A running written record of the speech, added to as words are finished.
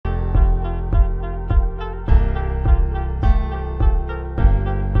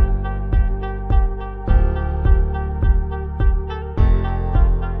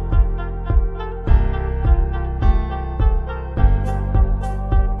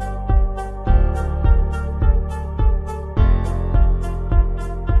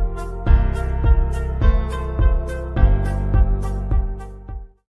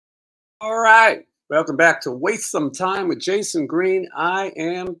Welcome back to Waste Some Time with Jason Green. I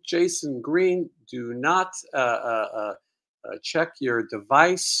am Jason Green. Do not check your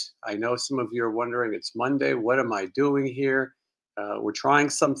device. I know some of you are wondering, it's Monday. What am I doing here? We're trying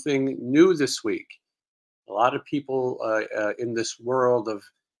something new this week. A lot of people in this world of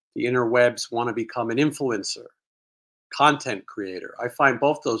the interwebs want to become an influencer, content creator. I find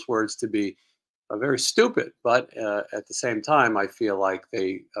both those words to be very stupid, but at the same time, I feel like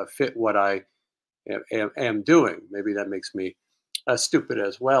they fit what I am doing. Maybe that makes me stupid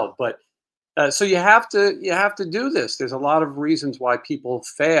as well. But so you have to do this. There's a lot of reasons why people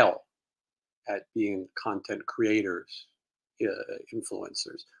fail at being content creators,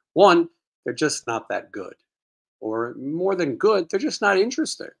 influencers. One, they're just not that good, or more than good, they're just not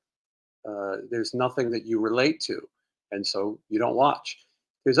interesting. There's nothing that you relate to, and so you don't watch.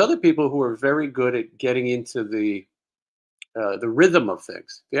 There's other people who are very good at getting into the rhythm of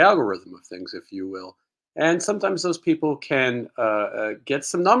things, the algorithm of things, if you will. And sometimes those people can get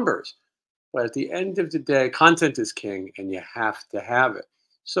some numbers. But at the end of the day, content is king and you have to have it.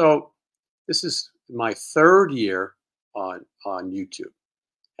 So this is my third year on YouTube,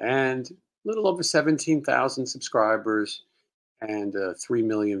 and a little over 17,000 subscribers and 3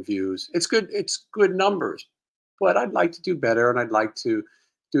 million views. It's good. It's good numbers, but I'd like to do better, and I'd like to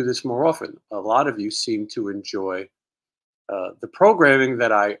do this more often. A lot of you seem to enjoy the programming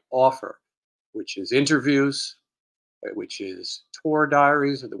that I offer, which is interviews, which is tour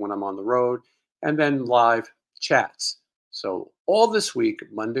diaries when I'm on the road, and then live chats. So all this week,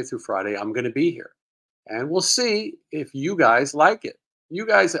 Monday through Friday, I'm going to be here. And we'll see if you guys like it. You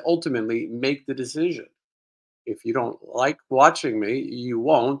guys ultimately make the decision. If you don't like watching me, you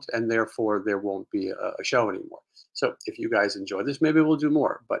won't, and therefore there won't be a show anymore. So if you guys enjoy this, maybe we'll do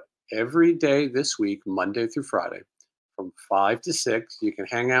more. But every day this week, Monday through Friday, from 5 to 6, you can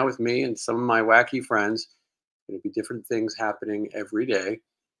hang out with me and some of my wacky friends. There'll be different things happening every day.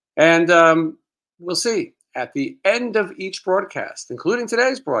 And we'll see. At the end of each broadcast, including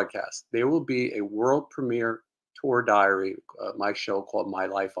today's broadcast, there will be a world premiere tour diary, my show called My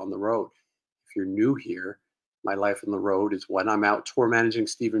Life on the Road. If you're new here, My Life on the Road is when I'm out tour managing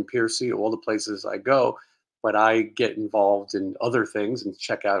Stephen Piercy, all the places I go, but I get involved in other things and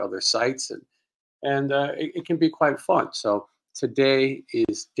check out other sites, and it can be quite fun. So today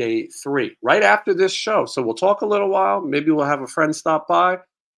is day 3, right after this show. So we'll talk a little while. Maybe we'll have a friend stop by.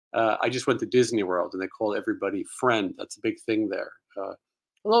 I just went to Disney World, and they call everybody friend. That's a big thing there.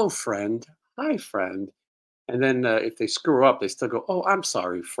 Hello, friend. Hi, friend. And then if they screw up, they still go, oh, I'm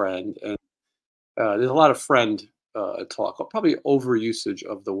sorry, friend. And there's a lot of friend talk, probably overusage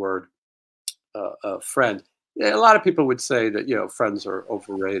of the word friend. Yeah, a lot of people would say that, friends are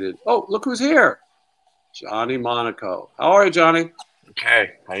overrated. Oh, look who's here. Johnny Monaco. How are you, Johnny?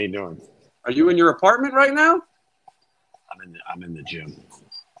 Okay. How you doing? Are you in your apartment right now? I'm in the gym.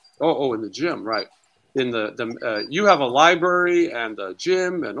 Oh, in the gym, right? You have a library and a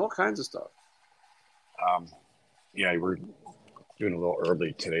gym and all kinds of stuff. Yeah, we're doing a little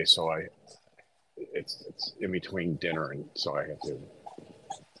early today, so it's in between dinner, and so I have to.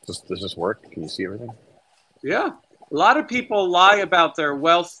 Does this work? Can you see everything? Yeah, a lot of people lie about their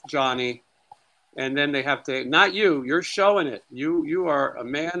wealth, Johnny, and then they have to. Not you. You're showing it. You are a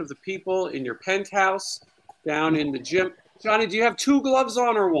man of the people in your penthouse down in the gym. Johnny, do you have 2 gloves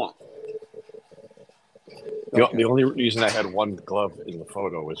on or 1? Okay. The only reason I had 1 glove in the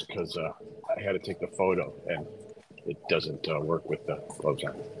photo was because I had to take the photo, and it doesn't work with the gloves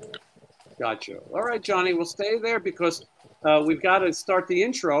on. Gotcha. All right, Johnny, we'll stay there because we've got to start the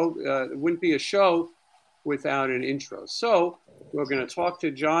intro. It wouldn't be a show without an intro. So we're going to talk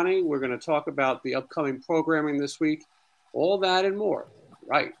to Johnny. We're going to talk about the upcoming programming this week, all that and more,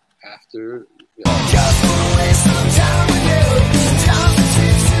 right after. Just wanna waste some time with you. Time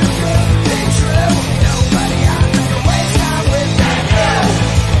seems too good to be true. Nobody out there can waste time with you.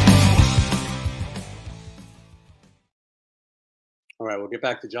 All right, we'll get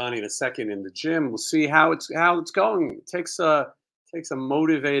back to Johnny in a second in the gym. We'll see how it's going. It takes a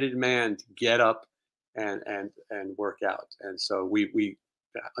motivated man to get up and work out. And so we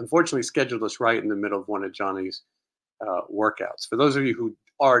unfortunately scheduled us right in the middle of one of Johnny's workouts. For those of you who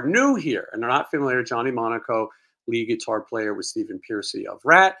are new here and are not familiar, Johnny Monaco, lead guitar player with Stephen Piercy of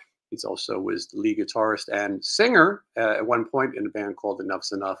Rat. He's also was the lead guitarist and singer at one point in a band called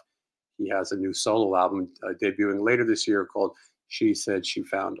Enough's Enough. He has a new solo album debuting later this year called She Said She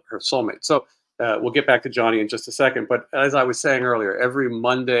Found Her Soulmate. So we'll get back to Johnny in just a second. But as I was saying earlier, every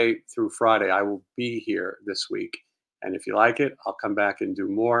Monday through Friday, I will be here this week. And if you like it, I'll come back and do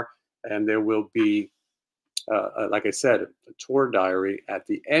more. And there will be like I said, a tour diary at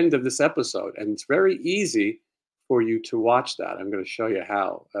the end of this episode. And it's very easy for you to watch that. I'm going to show you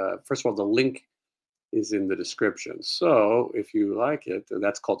how. First of all, the link is in the description. So if you like it,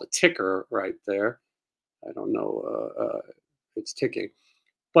 that's called a ticker right there. I don't know. It's ticking.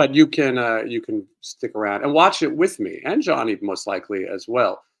 But you can stick around and watch it with me and Johnny most likely as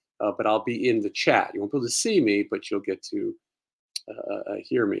well. But I'll be in the chat. You won't be able to see me, but you'll get to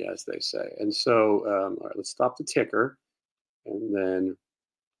hear me, as they say. And so, all right, let's stop the ticker, and then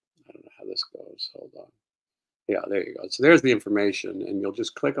I don't know how this goes. Hold on. Yeah, there you go. So there's the information, and you'll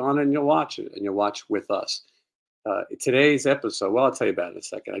just click on it and you'll watch it, and you'll watch with us. Today's episode. Well, I'll tell you about it in a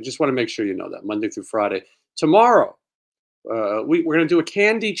second. I just want to make sure you know that Monday through Friday. Tomorrow, we're going to do a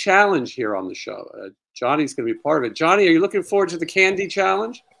candy challenge here on the show. Johnny's going to be part of it. Johnny, are you looking forward to the candy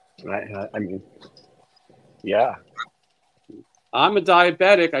challenge? I mean, yeah. I'm a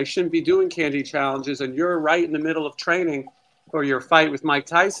diabetic. I shouldn't be doing candy challenges, and you're right in the middle of training for your fight with Mike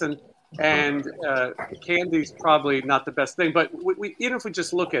Tyson. And candy's probably not the best thing. But even if we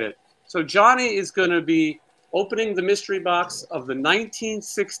just look at it, so Johnny is going to be opening the mystery box of the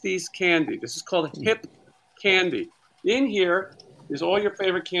 1960s candy. This is called hip candy. In here is all your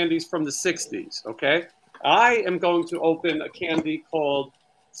favorite candies from the 60s. Okay, I am going to open a candy called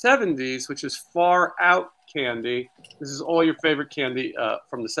 70s, which is far out candy. This is all your favorite candy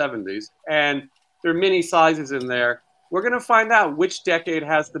from the 70s, and there are mini sizes in there. We're going to find out which decade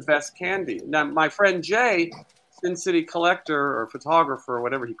has the best candy. Now, my friend Jay, Sin City collector or photographer or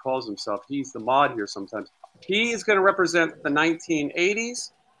whatever he calls himself, he's the mod here sometimes. He is going to represent the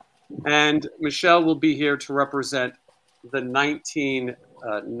 1980s, and Michelle will be here to represent the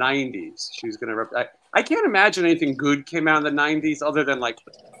 1990s. She's going to I can't imagine anything good came out in the 90s other than like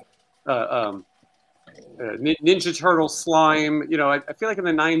Ninja Turtle slime. You know, I feel like in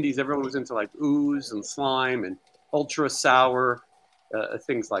the 90s, everyone was into like ooze and slime and ultra sour,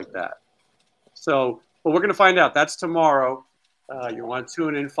 things like that. So, but we're going to find out. That's tomorrow. You want to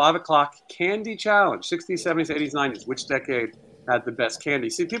tune in, 5 o'clock, Candy Challenge, 60s, 70s, 80s, 90s. Which decade had the best candy?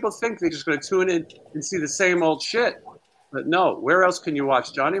 See, people think they're just going to tune in and see the same old shit. But no, where else can you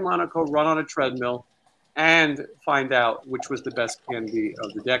watch Johnny Monaco run on a treadmill and find out which was the best candy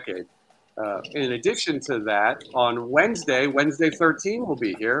of the decade? In addition to that, on Wednesday 13 will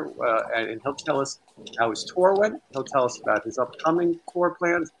be here, and he'll tell us how his tour went. He'll tell us about his upcoming tour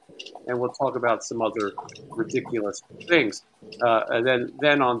plans, and we'll talk about some other ridiculous things. And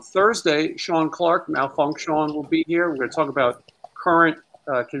then on Thursday, Sean Clark, Malfunction, will be here. We're going to talk about current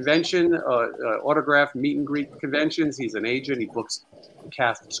convention, autograph meet and greet conventions. He's an agent. He books the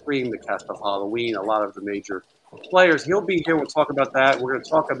cast of Scream, the cast of Halloween, a lot of the major players. He'll be here. We'll talk about that. We're going to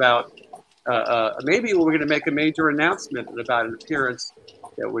talk about maybe we're going to make a major announcement about an appearance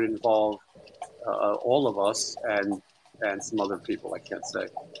that would involve all of us and some other people. I can't say.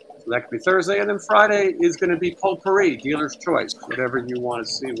 So that could be Thursday, and then Friday is going to be potpourri, dealer's choice. Whatever you want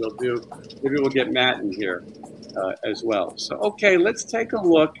to see, we'll do. Maybe we'll get Matt in here as well. So okay, let's take a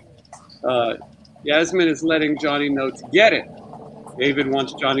look. Yasmin is letting Johnny know to get it. David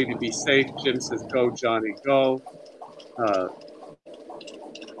wants Johnny to be safe. Jim says, "Go, Johnny, go."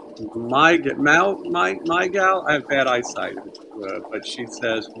 My gal, I have bad eyesight, but she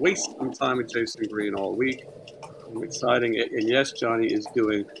says, waste some time with Jason Green all week. Exciting. And yes, Johnny is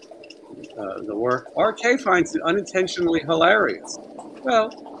doing the work. RK finds it unintentionally hilarious. Well,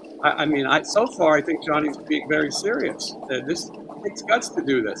 I mean, so far, I think Johnny's being very serious. This takes guts to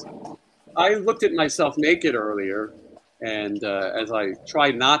do this. I looked at myself naked earlier, and as I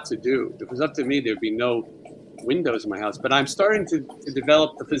tried not to do, if it was up to me, there'd be no windows in my house. But I'm starting to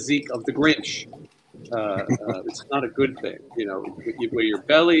develop the physique of the Grinch. It's not a good thing, you know, where your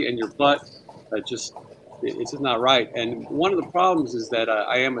belly and your butt it's just not right. And one of the problems is that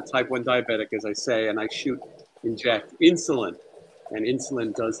I am a type 1 diabetic, as I say, and I inject insulin, and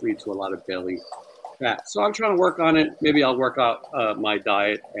insulin does lead to a lot of belly fat. So I'm trying to work on it. Maybe I'll work out my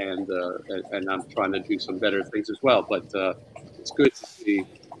diet, and I'm trying to do some better things as well. But it's good to see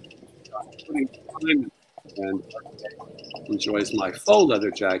putting time and enjoys my faux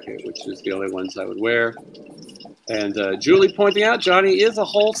leather jacket, which is the only ones I would wear. And Julie pointing out Johnny is a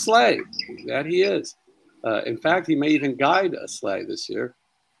whole sleigh. That he is. In fact, he may even guide a sleigh this year.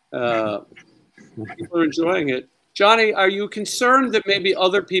 People are enjoying it. Johnny, are you concerned that maybe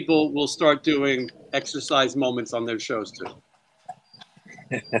other people will start doing exercise moments on their shows too?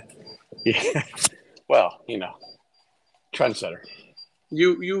 Yeah. Well, you know, trendsetter.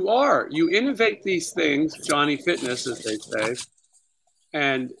 You are. You innovate these things, Johnny Fitness, as they say,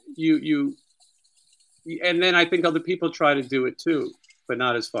 and and then I think other people try to do it too, but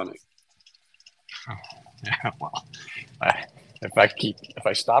not as funny. Well, I, if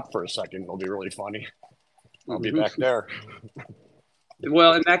I stop for a second, it'll be really funny. I'll be back there.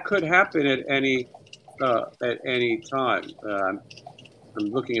 Well, and that could happen at any time. I'm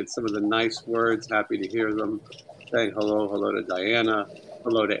looking at some of the nice words. Happy to hear them. Saying hello, hello to Diana,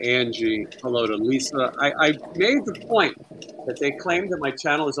 hello to Angie, hello to Lisa. I made the point that they claim that my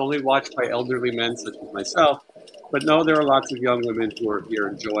channel is only watched by elderly men such as myself, but no, there are lots of young women who are here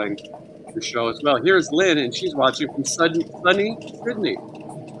enjoying the show as well. Here's Lynn, and she's watching from sunny Sydney.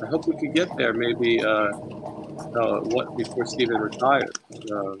 I hope we could get there maybe before Stephen retires.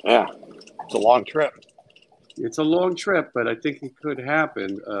 Yeah, it's a long trip. It's a long trip, but I think it could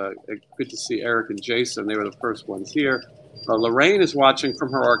happen. Good to see Eric and Jason. They were the first ones here. Lorraine is watching from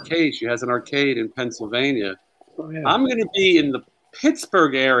her arcade. She has an arcade in Pennsylvania. Oh, yeah. I'm going to be in the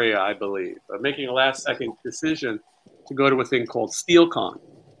Pittsburgh area, I believe. I'm making a last-second decision to go to a thing called SteelCon.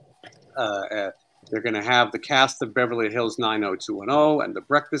 They're going to have the cast of Beverly Hills 90210 and The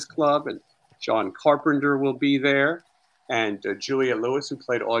Breakfast Club, and John Carpenter will be there, and Julia Lewis, who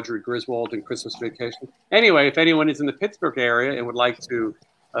played Audrey Griswold in Christmas Vacation. Anyway, if anyone is in the Pittsburgh area and would like to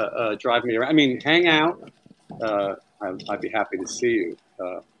drive me around, I mean, hang out, I'd be happy to see you.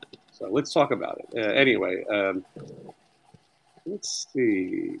 So let's talk about it. Anyway, let's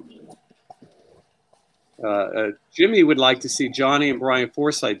see. Jimmy would like to see Johnny and Brian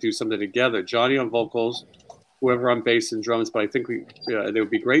Forsythe do something together. Johnny on vocals, whoever on bass and drums, but I think they would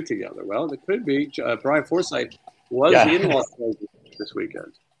be great together. Well, it could be. Brian Forsythe was in Las Vegas this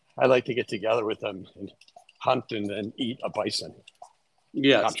weekend. I'd like to get together with them and hunt and eat a bison.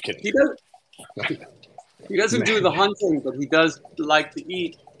 Yes. I'm just kidding. He doesn't do the hunting, but he does like to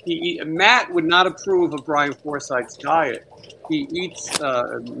eat. Matt would not approve of Brian Forsythe's diet. He eats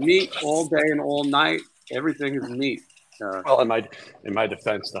meat all day and all night. Everything is meat. Well, in my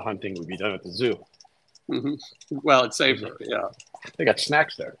defense, the hunting would be done at the zoo. Well, it's safer. Yeah. They got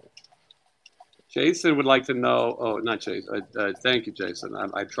snacks there. Jason would like to know. Oh, not Jason. Thank you, Jason.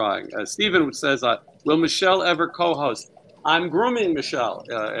 I'm trying. Stephen says, "Will Michelle ever co-host?" I'm grooming Michelle.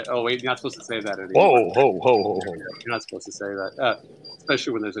 Oh wait, you're not supposed to say that anymore. Whoa. You're not supposed to say that,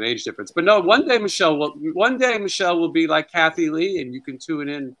 especially when there's an age difference. But no, one day Michelle will be like Kathy Lee, and you can tune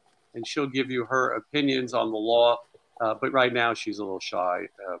in, and she'll give you her opinions on the law. But right now she's a little shy.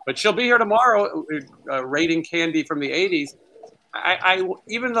 But she'll be here tomorrow, rating candy from the '80s.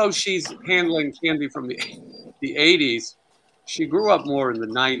 Even though she's handling candy from the '80s, she grew up more in the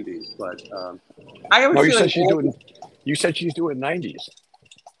 '90s. But I always you said she's doing '90s.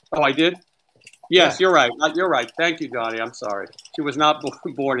 Oh, I did? Yes, yeah. You're right. You're right. Thank you, Johnny. I'm sorry. She was not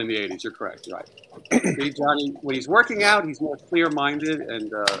born in the '80s. You're correct. You're right. See, Johnny, when he's working out, he's more clear-minded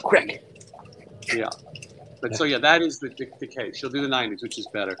and quick. Yeah. But so, yeah, that is the case. She'll do the '90s, which is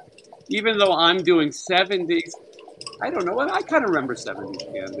better. Even though I'm doing '70s, I don't know. I kind of remember '70s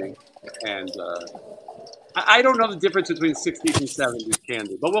candy. And I don't know the difference between '60s and '70s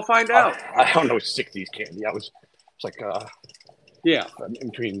candy, but we'll find out. I don't know '60s candy. It's like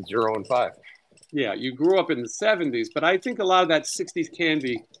in between 0 and 5. Yeah, you grew up in the '70s, but I think a lot of that '60s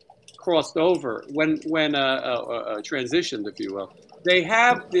candy crossed over when transitioned, if you will. They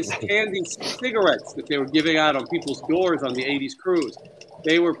have this candy cigarettes that they were giving out on people's doors on the '80s cruise.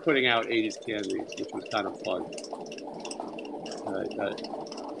 They were putting out '80s candies, which was kind of fun.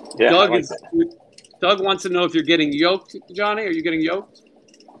 Doug wants to know if you're getting yoked, Johnny. Are you getting yoked?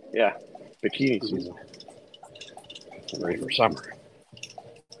 Yeah, bikini season. I'm ready for summer.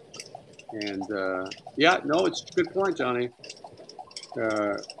 And it's a good point, Johnny.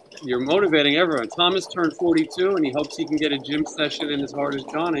 You're motivating everyone. Thomas turned 42, and he hopes he can get a gym session in as hard as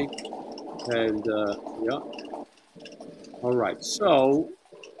Johnny. And all right. So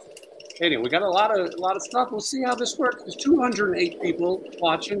anyway, we got a lot of stuff. We'll see how this works. There's 208 people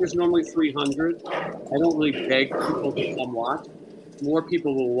watching. There's normally 300. I don't really beg people to come watch. More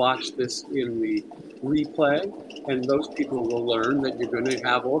people will watch this in the replay, and those people will learn that you're going to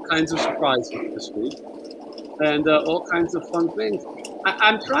have all kinds of surprises this week and all kinds of fun things.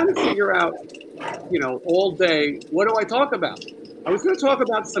 I'm trying to figure out, all day, what do I talk about? I was going to talk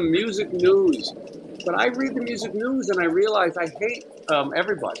about some music news, but I read the music news and I realize I hate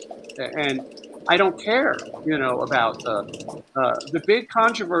everybody, and I don't care, about the big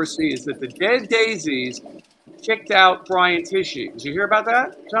controversy is that the Dead Daisies kicked out Brian Tichy. Did you hear about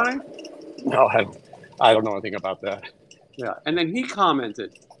that, Johnny? No, I don't know anything about that. Yeah, and then he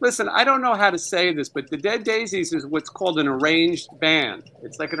commented, listen, I don't know how to say this, but the Dead Daisies is what's called an arranged band.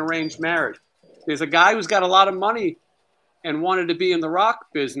 It's like an arranged marriage. There's a guy who's got a lot of money and wanted to be in the rock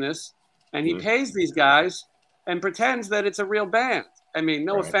business, and he pays these guys and pretends that it's a real band. I mean,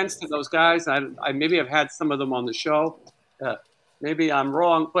 no Right. offense to those guys. I maybe have had some of them on the show. Maybe I'm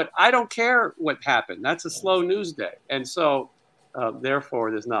wrong, but I don't care what happened. That's a slow news day. And so,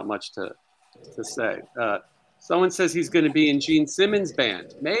 therefore, there's not much to say. Someone says he's going to be in Gene Simmons'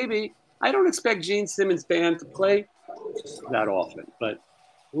 band. Maybe. I don't expect Gene Simmons' band to play that often, but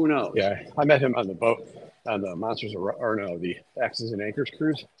who knows? Yeah, I met him on the boat, on the the Axes and Anchors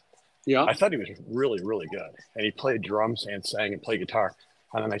cruise. Yeah. I thought he was really, really good. And he played drums and sang and played guitar.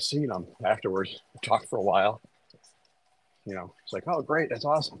 And then I seen him afterwards, talked for a while. You know, it's like, oh, great, that's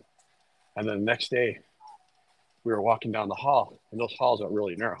awesome. And then the next day, we were walking down the hall, and those halls are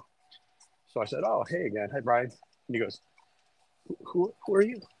really narrow. So I said, oh, hey again. Hi, Brian. And he goes, who are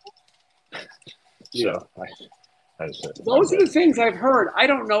you? Yeah. So I just said, those are the things I've heard. I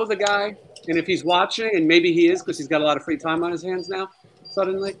don't know the guy. And if he's watching, and maybe he is because he's got a lot of free time on his hands now,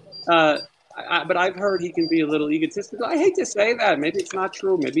 suddenly. But I've heard he can be a little egotistical. I hate to say that. Maybe it's not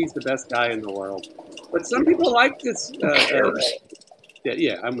true. Maybe he's the best guy in the world. But some people like this.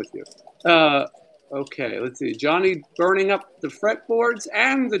 Yeah, I'm with you. Okay, let's see. Johnny burning up the fretboards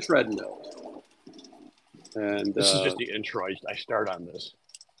and the treadmill. And this is just the intro. I start on this.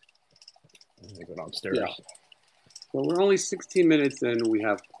 I go downstairs. Yeah. Well, we're only 16 minutes in. We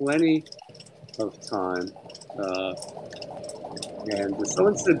have plenty of time. And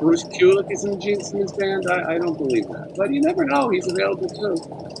someone said Bruce Kulick is in the Gene Simmons band. I don't believe that. But you never know. He's available too.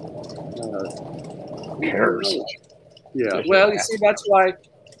 Who cares? Yeah. Well, you see,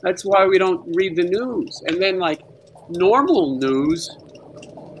 that's why we don't read the news. And then, like, normal news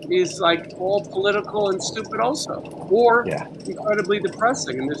is like all political and stupid also, or incredibly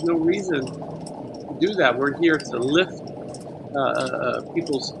depressing. And there's no reason to do that. We're here to lift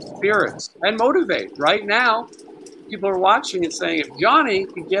people's spirits and motivate. Right now, people are watching and saying, if Johnny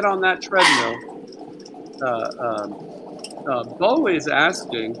could get on that treadmill, Bo is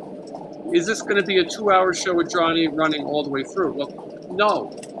asking, is this going to be a 2-hour show with Johnny running all the way through? Well,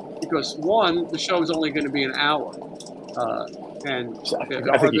 no, because one, the show is only going to be an hour. And I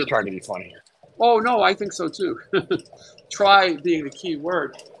think he's trying to be funny. Oh, no, I think so too. Try being the key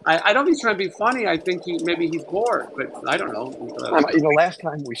word. I don't think he's trying to be funny. I think maybe he's bored, but I don't know. You know, last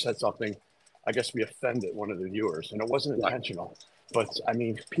time we said something, I guess we offended one of the viewers, and it wasn't intentional. But, I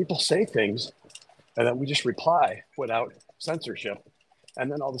mean, people say things, and then we just reply without censorship,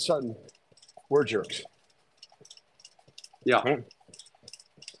 and then all of a sudden, we're jerks. Yeah. Right?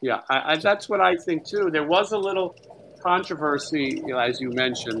 Yeah, that's what I think, too. There was a little controversy, as you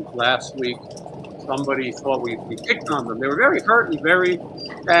mentioned, last week. Somebody thought we picked on them. They were very hurt and very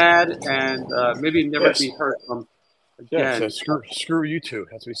bad, and maybe never be heard from again. Yeah, so screw you two.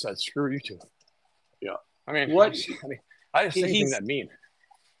 That's what he said. Screw you two. Yeah. I mean, I didn't say anything that mean.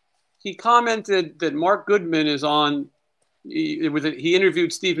 He commented that Mark Goodman is on. He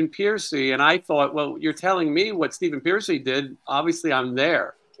interviewed Stephen Piercy, and I thought, well, you're telling me what Stephen Piercy did. Obviously, I'm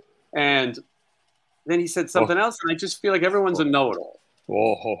there. And then he said something else, and I just feel like everyone's a know-it-all.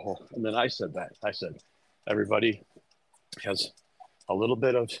 And then I said that. I said, everybody has a little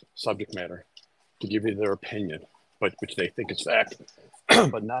bit of subject matter to give you their opinion, but which they think is fact,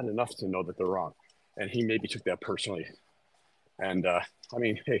 but not enough to know that they're wrong. And he maybe took that personally. And I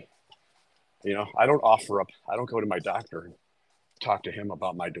mean, hey, you know, I don't go to my doctor and talk to him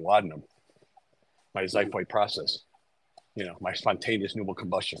about my duodenum, my xiphoid process, you know, my spontaneous nubile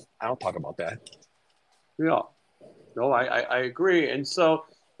combustion. I don't talk about that. Yeah. No, I agree. And so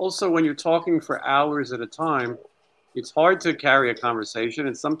also when you're talking for hours at a time, it's hard to carry a conversation.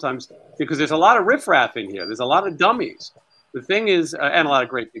 And sometimes, because there's a lot of riffraff in here, there's a lot of dummies. The thing is, and a lot of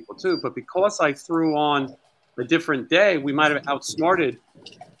great people too, but because I threw on a different day, we might have outsmarted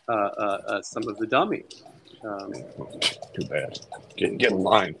some of the dummies. Too bad. Get in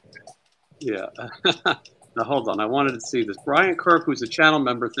line. Yeah. Now, hold on. I wanted to see this. Brian Kirk, who's a channel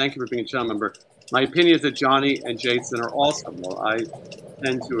member, thank you for being a channel member. My opinion is that Johnny and Jason are awesome. Well, I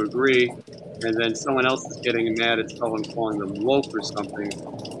tend to agree. And then someone else is getting mad at someone calling them woke or something.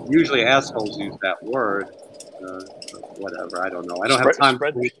 Usually assholes use that word. Whatever. I don't know. I don't have time.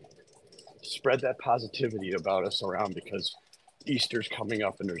 Spread that positivity about us around, because Easter's coming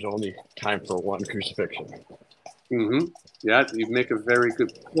up and there's only time for one crucifixion. Mm-hmm. Yeah, you make a very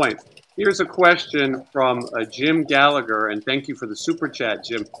good point. Here's a question from Jim Gallagher, and thank you for the super chat,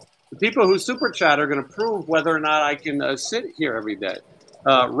 Jim. The people who super chat are going to prove whether or not I can sit here every day.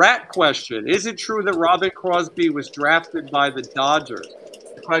 Rat question: is it true that Robin Crosby was drafted by the Dodgers?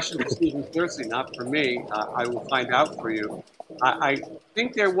 The question for Stephen Piercy, not for me. I will find out for you. I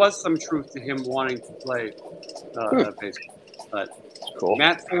think there was some truth to him wanting to play baseball, but cool.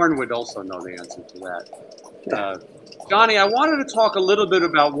 Matt Thorne would also know the answer to that. Johnny, I wanted to talk a little bit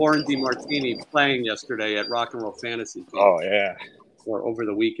about Warren DeMartini playing yesterday at Rock and Roll Fantasy Camp. Oh, yeah. Or over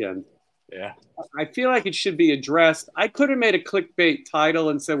the weekend. Yeah. I feel like it should be addressed. I could have made a clickbait title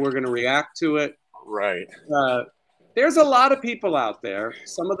and said we're going to react to it. Right. There's a lot of people out there,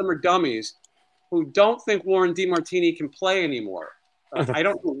 some of them are dummies, who don't think Warren DeMartini can play anymore. I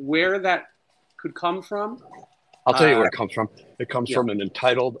don't know where that could come from. I'll tell you where it comes from. It comes from an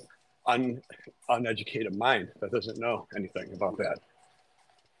entitled, uneducated mind that doesn't know anything about that.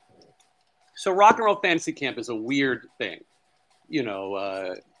 So Rock and Roll Fantasy Camp is a weird thing. You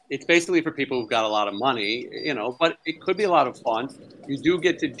know, it's basically for people who've got a lot of money, you know, but it could be a lot of fun. You do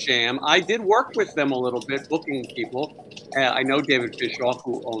get to jam. I did work with them a little bit, booking people. I know David Bischoff,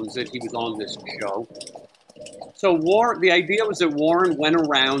 who owns it. He was on this show. So the idea was that Warren went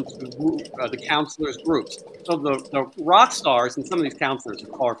around to the counselors' groups. So the rock stars, and some of these counselors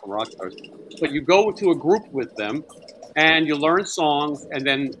are far from rock stars, but you go to a group with them, and you learn songs, and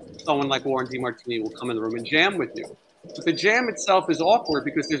then someone like Warren DeMartini will come in the room and jam with you. But the jam itself is awkward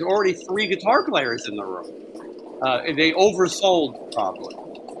because there's already 3 guitar players in the room. They oversold probably.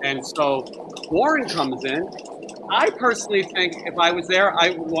 And so Warren comes in. I personally think if I was there, I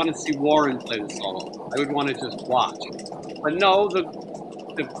would want to see Warren play the solo. I would want to just watch. But no,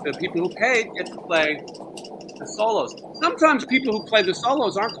 the people who paid get to play the solos. Sometimes people who play the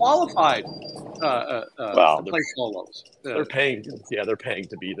solos aren't qualified to play solos. They're paying. Yeah, they're paying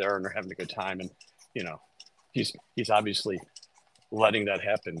to be there, and they're having a good time. And you know, he's obviously letting that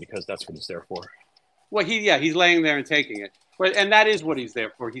happen because that's what he's there for. Well, he's laying there and taking it. And that is what he's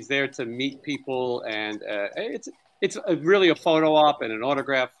there for. He's there to meet people, and it's really a photo op and an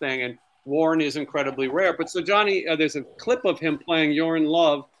autograph thing. And Warren is incredibly rare. But so, Johnny, there's a clip of him playing "You're in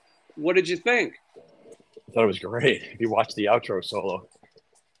Love." What did you think? I thought it was great. If you watch the outro solo,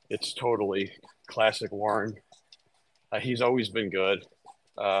 it's totally classic Warren. He's always been good.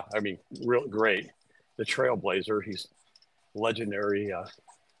 I mean, real great. The Trailblazer. He's legendary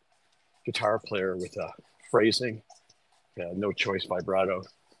guitar player with phrasing. No choice vibrato,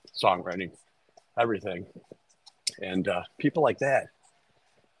 songwriting, everything. And people like that,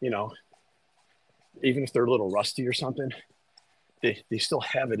 you know, even if they're a little rusty or something, they still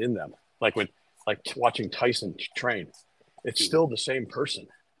have it in them. Like watching Tyson train, it's still the same person.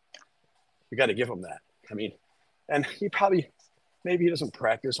 You got to give him that. I mean, and maybe he doesn't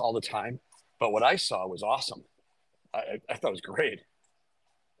practice all the time, but what I saw was awesome. I thought it was great.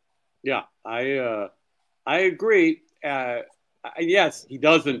 Yeah, I agree. Yes, he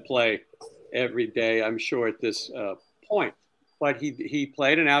doesn't play every day, I'm sure, at this point. But he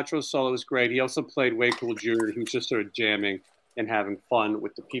played an outro solo. It was great. He also played Way Cool Jr., who was just sort of jamming and having fun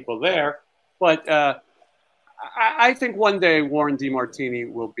with the people there. But I think one day Warren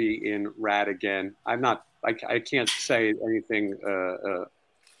DeMartini will be in Rad again. I can't say anything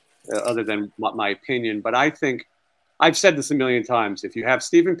other than my opinion, but I think I've said this a million times. If you have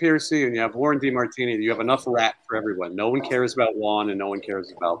Stephen Pearcy and you have Warren DeMartini, you have enough rat for everyone. No one cares about Juan and no one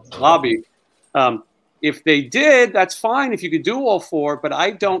cares about Bobby. If they did, that's fine if you could do all 4, but I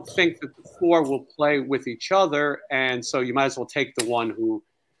don't think that the 4 will play with each other. And so you might as well take the one who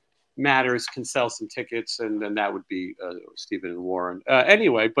matters, can sell some tickets, and then that would be Stephen and Warren.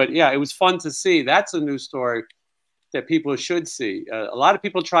 Anyway, but yeah, it was fun to see. That's a news story that people should see. A lot of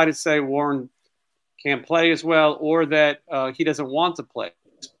people try to say Warren can't play as well, or that he doesn't want to play.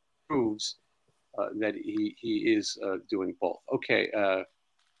 It proves that he is doing both. Okay,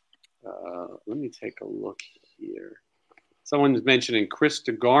 let me take a look here. Someone's mentioning Chris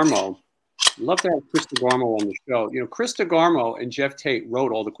DeGarmo. I'd love to have Chris DeGarmo on the show. You know, Chris DeGarmo and Jeff Tate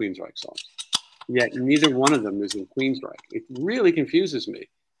wrote all the Queensryche songs, yet neither one of them is in Queensryche. It really confuses me.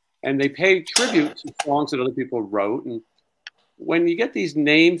 And they pay tribute to songs that other people wrote, and when you get these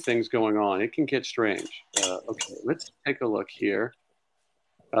name things going on, it can get strange. Okay, let's take a look here.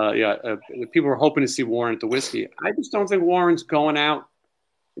 People are hoping to see Warren at the Whiskey. I just don't think Warren's going out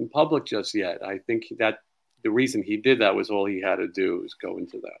in public just yet. I think that the reason he did that was all he had to do was go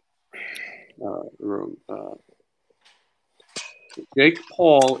into that room. Jake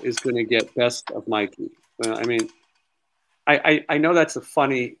Paul is going to get Best of Mikey. I mean, I know that's a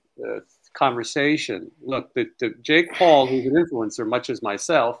funny conversation. Look, the Jake Paul, who's an influencer, much as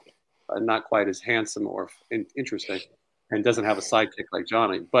myself, not quite as handsome or interesting, and doesn't have a sidekick like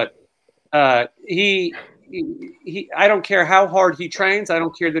Johnny, but he I don't care how hard he trains. I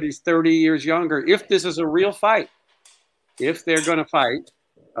don't care that he's 30 years younger. If this is a real fight, if they're going to fight,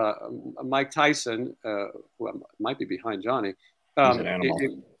 Mike Tyson, who might be behind Johnny,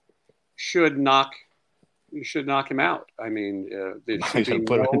 it should knock him out. I mean, there should be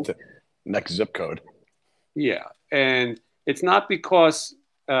put it into next zip code. Yeah, And it's not because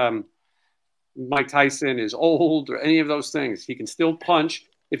Mike Tyson is old or any of those things. He can still punch.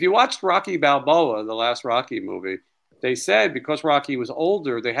 If you watched Rocky Balboa, the last Rocky movie, they said because Rocky was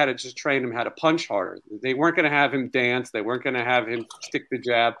older, they had to just train him how to punch harder. They weren't going to have him dance. They weren't going to have him stick the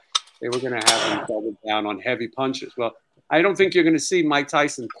jab. They were going to have him double down on heavy punches. Well, I don't think you're going to see Mike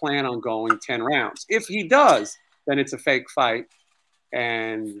Tyson plan on going 10 rounds. If he does, then it's a fake fight.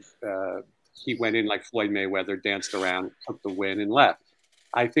 And he went in like Floyd Mayweather, danced around, took the win, and left.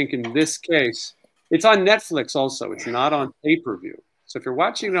 I think in this case, it's on Netflix also. It's not on pay-per-view. So if you're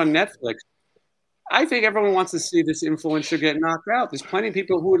watching it on Netflix, I think everyone wants to see this influencer get knocked out. There's plenty of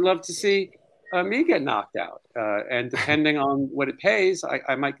people who would love to see me get knocked out. And depending on what it pays,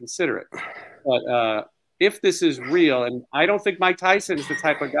 I might consider it. But if this is real, and I don't think Mike Tyson is the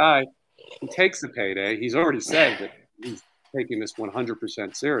type of guy who takes a payday. He's already said that he's taking this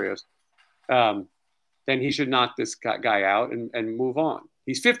 100% serious. Then he should knock this guy out and move on.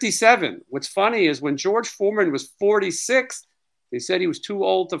 He's 57. What's funny is when George Foreman was 46, they said he was too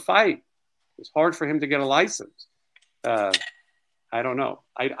old to fight. It was hard for him to get a license. I don't know.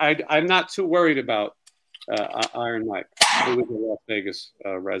 I'm not too worried about Iron Mike, who was a Las Vegas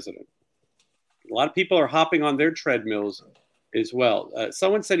resident. A lot of people are hopping on their treadmills as well.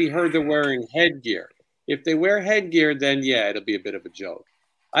 Someone said he heard they're wearing headgear. If they wear headgear, then yeah, it'll be a bit of a joke.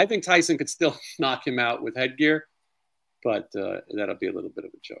 I think Tyson could still knock him out with headgear, but that'll be a little bit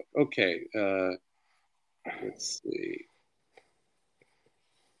of a joke. Okay, let's see.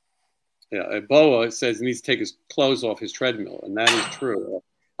 Yeah, Boa says he needs to take his clothes off his treadmill, and that is true.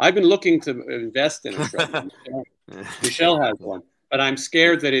 I've been looking to invest in a treadmill. Michelle has one, but I'm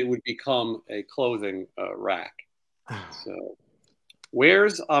scared that it would become a clothing rack. So,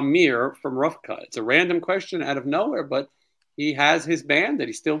 where's Amir from Rough Cut? It's a random question out of nowhere, but he has his band that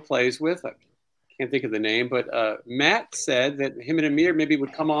he still plays with. I can't think of the name, but Matt said that him and Amir maybe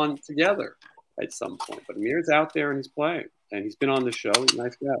would come on together at some point. But Amir's out there and he's playing, and he's been on the show. He's a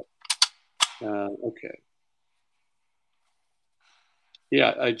nice guy. Okay.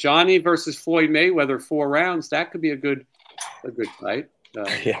 Yeah, Johnny versus Floyd Mayweather, 4 rounds. That could be a good fight.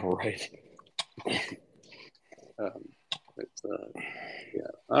 Yeah, right. Yeah.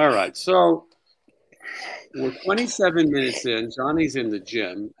 All right. So we're 27 minutes in. Johnny's in the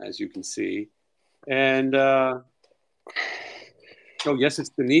gym, as you can see, and oh yes, it's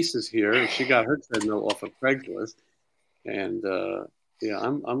Denise is here, and she got her treadmill off of Craigslist, and yeah,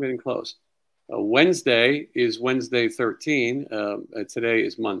 I'm getting close. Wednesday is Wednesday 13. Today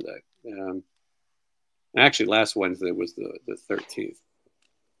is Monday. Actually, last Wednesday was the 13th.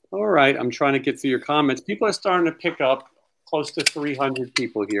 All right, I'm trying to get through your comments. People are starting to pick up. Close to 300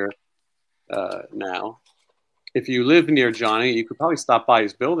 people here now. If you live near Johnny, you could probably stop by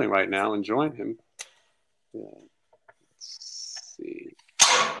his building right now and join him. Let's see.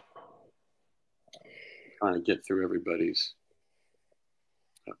 Trying to get through everybody's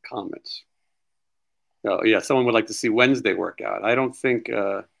comments. Oh, yeah, someone would like to see Wednesday workout. I don't think.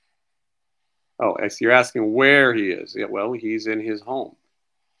 Oh, I see you're asking where he is. Yeah, well, he's in his home.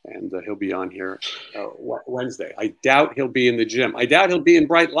 And he'll be on here Wednesday. I doubt he'll be in the gym. I doubt he'll be in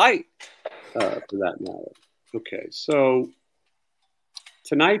bright light for that matter. Okay, so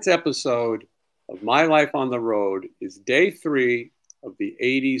tonight's episode of My Life on the Road is day 3 of the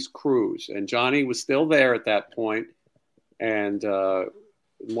 80s cruise. And Johnny was still there at that point. And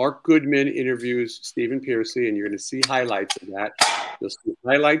Mark Goodman interviews Stephen Piercy, and you're going to see highlights of that. You'll see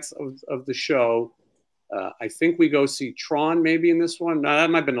highlights of the show. I think we go see Tron maybe in this one. No, that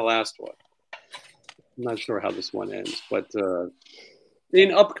might have been the last one. I'm not sure how this one ends. But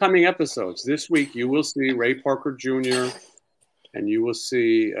in upcoming episodes, this week you will see Ray Parker Jr. and you will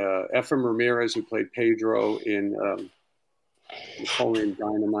see Efrem Ramirez, who played Pedro in Napoleon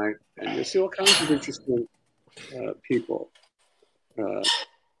Dynamite. And you'll see all kinds of interesting people.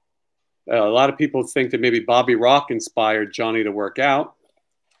 A lot of people think that maybe Bobby Rock inspired Johnny to work out.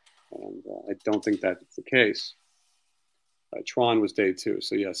 And I don't think that's the case. Tron was day 2.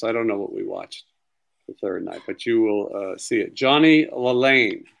 So, yes, I don't know what we watched the third night, but you will see it. Johnny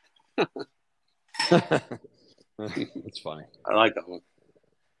LaLanne. That's funny. I like that one.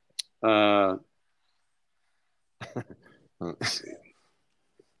 Let's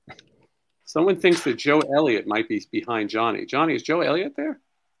see. Someone thinks that Joe Elliott might be behind Johnny. Johnny, is Joe Elliott there?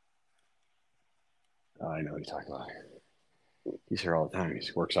 I know what you're talking about. He's here all the time.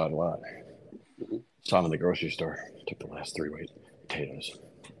 He works out a lot. Saw him in the grocery store. Took the last 3 weight potatoes.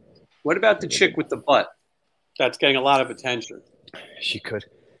 What about the chick with the butt? That's getting a lot of attention. She could.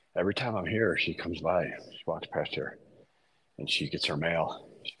 Every time I'm here, she comes by. She walks past here, and she gets her mail.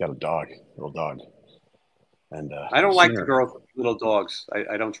 She's got a dog, little dog. And I don't like the girls with little dogs.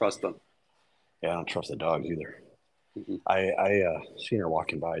 I don't trust them. Yeah, I don't trust the dogs either. Mm-hmm. I seen her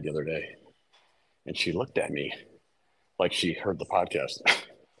walking by the other day, and she looked at me like she heard the podcast.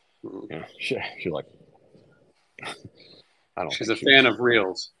 Mm-hmm. Yeah, she like, I don't. She's a fan of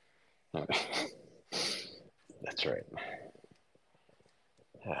reels. That's right.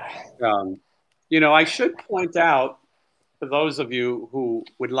 You know, I should point out for those of you who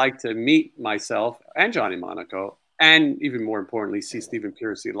would like to meet myself and Johnny Monaco, and even more importantly, see Stephen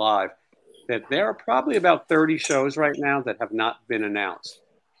Piercy live, that there are probably about 30 shows right now that have not been announced.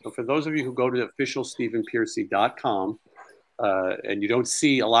 So for those of you who go to officialstephenpiercy.com and you don't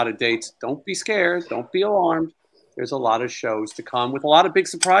see a lot of dates, don't be scared. Don't be alarmed. There's a lot of shows to come with a lot of big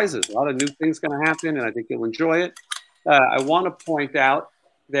surprises. A lot of new things going to happen, and I think you'll enjoy it. I want to point out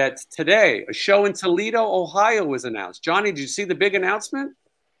that today a show in Toledo, Ohio was announced. Johnny, did you see the big announcement?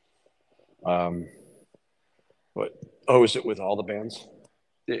 What? Oh, is it with all the bands?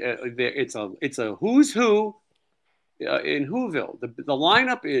 It's a who's who in Whoville. The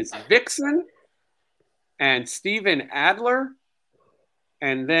lineup is Vixen and Steven Adler,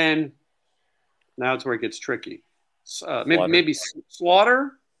 and then now it's where it gets tricky. Maybe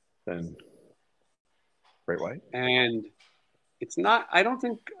Slaughter and Great White, and it's not. I don't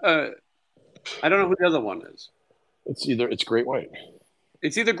think. I don't know who the other one is. It's Great White.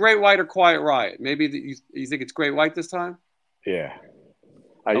 It's either Great White or Quiet Riot. Maybe you think it's Great White this time? Yeah.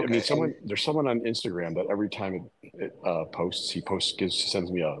 I mean, there's someone on Instagram that every time it posts,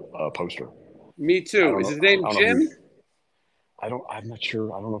 sends me a poster. Me too. Is his name Jim? I'm not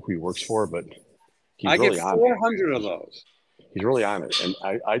sure. I don't know who he works for, but I get 400 of those. He's really on it, and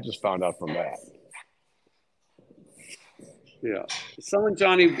I just found out from that. Yeah. If someone,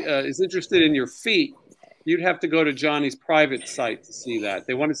 Johnny, is interested in your feet, you'd have to go to Johnny's private site to see that.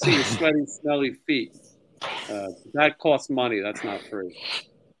 They want to see your sweaty, smelly feet. That costs money. That's not free.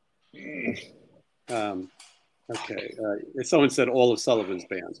 Okay. Someone said all of Sullivan's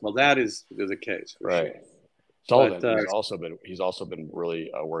bands. Well, that is the case. Right. Sure. Sullivan, he's also been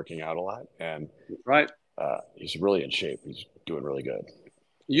really working out a lot, and right. He's really in shape. He's doing really good.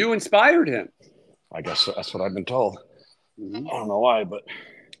 You inspired him. I guess that's what I've been told. Mm-hmm. I don't know why, but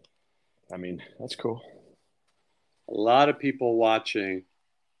I mean, that's cool. A lot of people watching.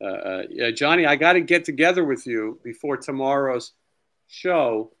 Johnny, I got to get together with you before tomorrow's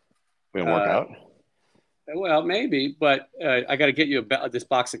show. We gonna work out? Well, maybe, but I got to get you this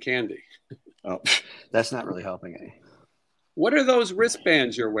box of candy. Oh, that's not really helping any. What are those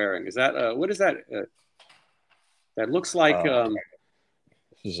wristbands you're wearing? Is that what is that? That looks like.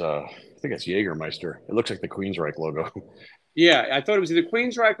 This is I think it's Jägermeister. It looks like the Queensryche logo. Yeah, I thought it was either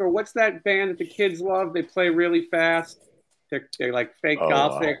Queensryche or what's that band that the kids love? They play really fast. They're like fake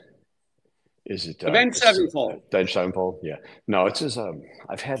gothic. Is it Avenged Sevenfold? Avenged Sevenfold, yeah. No, it's just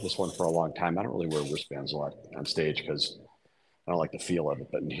I've had this one for a long time. I don't really wear wristbands a lot on stage because I don't like the feel of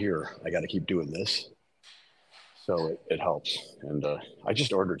it. But in here, I got to keep doing this, so it helps. And I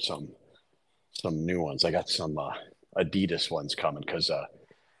just ordered some new ones. I got some Adidas ones coming because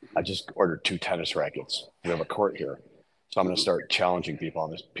I just ordered 2 tennis rackets. We have a court here, so I'm going to start challenging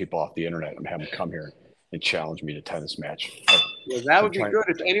people off the internet. I'm having them come here and challenge me to tennis match. Well, that would be good.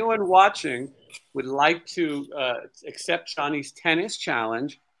 If anyone watching would like to accept Johnny's tennis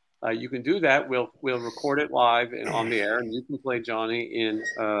challenge, you can do that. We'll record it live and on the air, and you can play Johnny in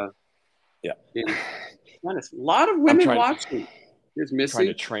tennis. A lot of women watching. Here's Missy. I'm trying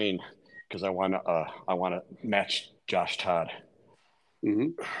to train because I want to match Josh Todd.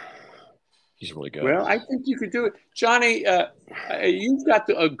 Mm-hmm. He's really good. Well, I think you could do it, Johnny. You've got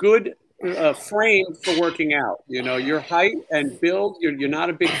a good frame for working out. You know, your height and build. You're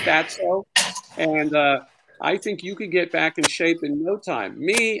not a big fatso, and I think you could get back in shape in no time.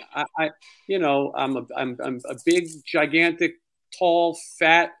 Me, I'm a big, gigantic, tall,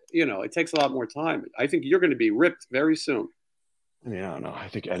 fat. You know, it takes a lot more time. I think you're going to be ripped very soon. Yeah, I don't know. I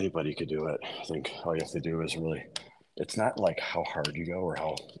think anybody could do it. I think all you have to do is really. It's not like how hard you go or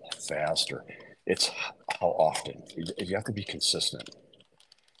how fast, or it's how often. You have to be consistent.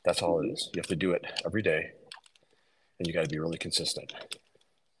 That's all it is. You have to do it every day, and you got to be really consistent.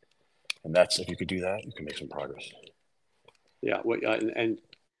 And that's, if you could do that, you can make some progress. Yeah, and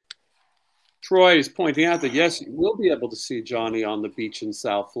Troy is pointing out that, yes, we'll be able to see Johnny on the beach in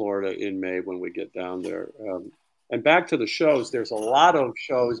South Florida in May when we get down there. And back to the shows, there's a lot of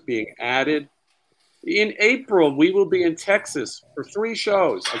shows being added. In April, we will be in Texas for 3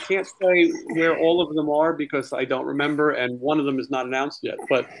 shows. I can't say where all of them are because I don't remember, and one of them is not announced yet.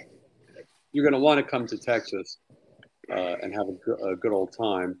 But you're going to want to come to Texas and have a good old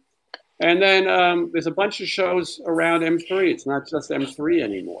time. And then there's a bunch of shows around M3. It's not just M3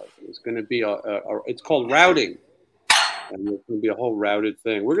 anymore. It's going to be it's called routing, and there's going to be a whole routed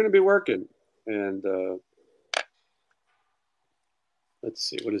thing. We're going to be working, and let's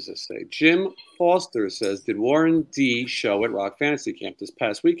see, what does this say? Jim Foster says, did Warren D show at Rock Fantasy Camp this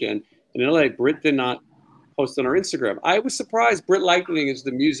past weekend in LA? Britt did not post on our Instagram. I was surprised. Britt Lightning is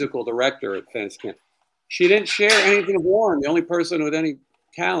the musical director at Fantasy Camp. She didn't share anything of Warren, the only person with any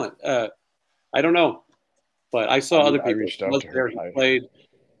talent. I don't know, but I saw other people. I reached out to her. He played.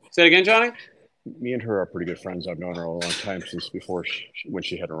 Say it again, Johnny. Me and her are pretty good friends. I've known her a long time, since before when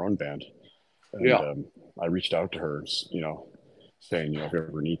she had her own band. And, yeah. I reached out to her, saying, if you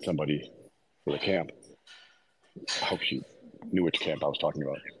ever need somebody for the camp, I hope she knew which camp I was talking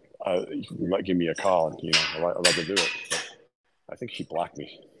about. You might give me a call, and I'd love to do it. But I think she blocked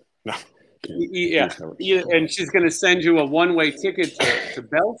me. No. Yeah, and she's going to send you a one-way ticket to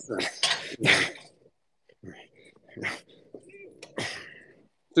Belson.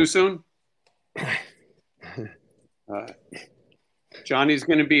 Too soon? Johnny's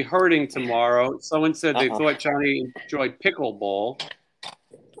going to be hurting tomorrow. Someone said they thought Johnny enjoyed pickleball.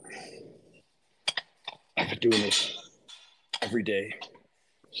 I've been doing this every day,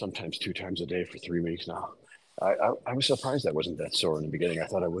 sometimes 2 times a day for 3 weeks now. I was surprised I wasn't that sore in the beginning. I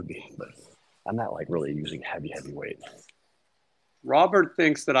thought I would be, but I'm not really using heavy weight. Robert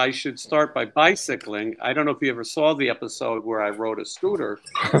thinks that I should start by bicycling. I don't know if you ever saw the episode where I rode a scooter.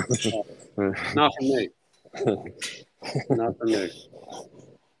 Not for me. Not for me.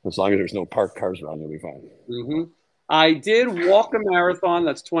 As long as there's no parked cars around, you'll be fine. Mm-hmm. I did walk a marathon.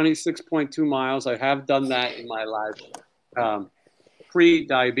 That's 26.2 miles. I have done that in my life.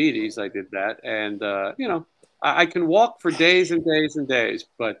 Pre-diabetes, I did that. And, I can walk for days and days and days,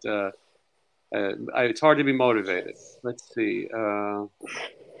 but it's hard to be motivated. Let's see.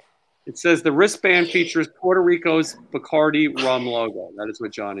 It says the wristband features Puerto Rico's Bacardi rum logo. That is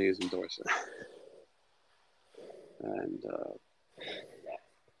what Johnny is endorsing. And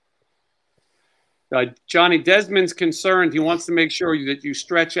Johnny, Desmond's concerned. He wants to make sure that you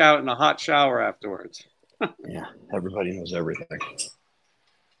stretch out in a hot shower afterwards. Yeah, everybody knows everything.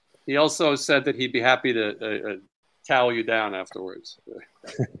 He also said that he'd be happy to towel you down afterwards.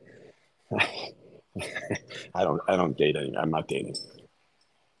 I don't date any. I'm not dating.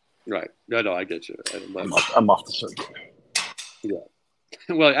 Right. No, I get you. I'm off the circuit. Yeah.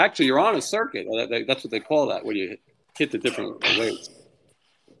 Well, actually, you're on a circuit. That's what they call that when you hit the different weights.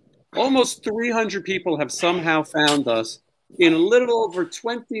 Almost 300 people have somehow found us. In a little over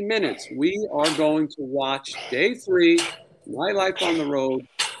 20 minutes, we are going to watch Day 3, My Life on the Road,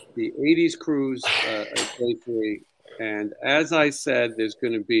 the 80s Cruise, Day 3. And as I said, there's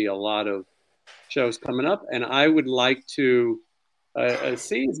going to be a lot of shows coming up, and I would like to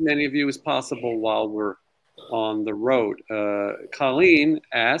see as many of you as possible while we're on the road. Colleen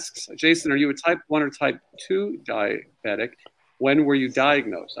asks, Jason, are you a type 1 or type 2 diabetic? When were you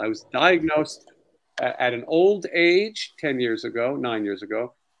diagnosed? I was diagnosed at an old age, 9 years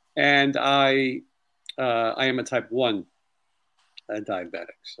ago, and I am a type 1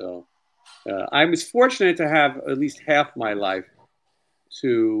 diabetic. So I was fortunate to have at least half my life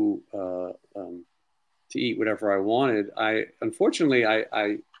to eat whatever I wanted. Unfortunately,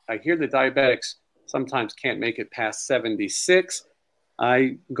 I hear the diabetics sometimes can't make it past 76.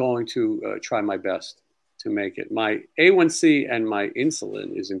 I'm going to try my best to make it. My A1C and my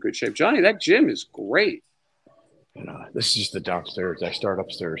insulin is in good shape. Johnny, that gym is great. This is just the downstairs. I start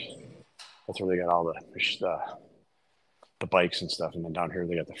upstairs. That's where they got all the bikes and stuff. And then down here,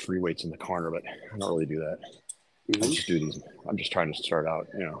 they got the free weights in the corner, but I don't really do that. Mm-hmm. I just do these. I'm just trying to start out,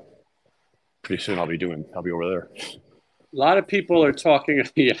 pretty soon I'll be over there. A lot of people are talking.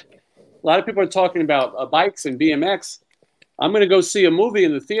 Yeah. A lot of people are talking about bikes and BMX. I'm going to go see a movie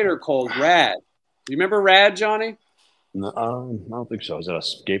in the theater called Rad. Do you remember Rad, Johnny? No, I don't think so. Is that a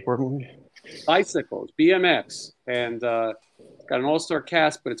skateboard movie? Bicycles, BMX, and it's got an all-star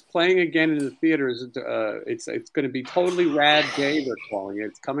cast, but it's playing again in the theaters. It's going to be totally Rad Day, they're calling it.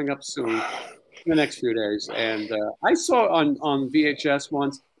 It's coming up soon, in the next few days. And I saw it on VHS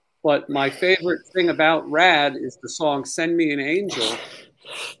once, but my favorite thing about Rad is the song "Send Me an Angel"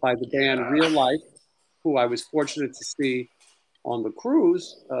 by the band Real Life, who I was fortunate to see on the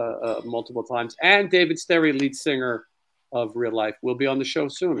cruise multiple times, and David Sterry, lead singer of Real Life, will be on the show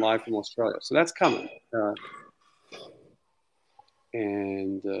soon, live from Australia. So that's coming.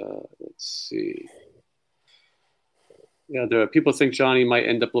 Let's see. Yeah, there are people think Johnny might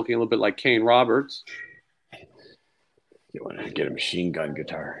end up looking a little bit like Kane Roberts. You want to get a machine gun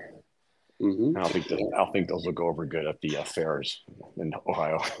guitar? Mm-hmm. I don't think those will go over good at the fairs in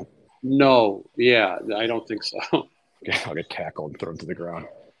Ohio. No, yeah, I don't think so. I'll get tackled and thrown to the ground.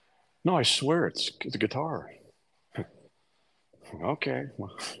 No, I swear it's a guitar. Okay.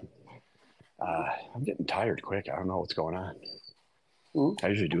 Well, I'm getting tired quick. I don't know what's going on. I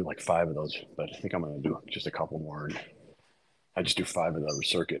usually do like 5 of those, but I think I'm going to do just a couple more. And I just do 5 of the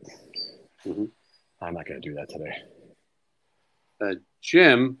circuit. Mm-hmm. I'm not going to do that today.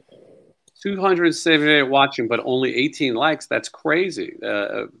 Jim, 278 watching, but only 18 likes. That's crazy.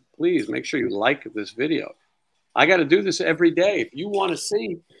 Please make sure you like this video. I got to do this every day. If you want to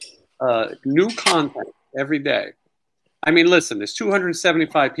see new content every day. I mean, listen, there's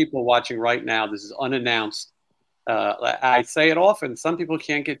 275 people watching right now. This is unannounced. I say it often. Some people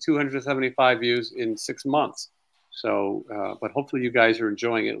can't get 275 views in 6 months. So, but hopefully you guys are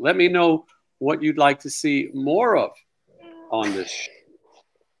enjoying it. Let me know what you'd like to see more of on this.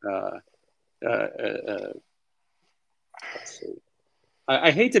 Let's see.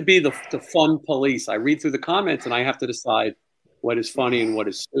 I hate to be the fun police. I read through the comments and I have to decide what is funny and what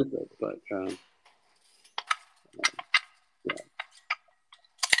is stupid. But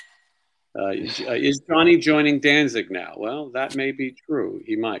is Johnny joining Danzig now? Well, that may be true.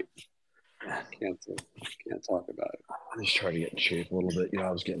 He might. Can't talk about it. I'm just trying to get in shape a little bit.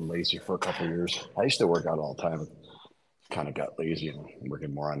 I was getting lazy for a couple of years. I used to work out all the time. Kind of got lazy and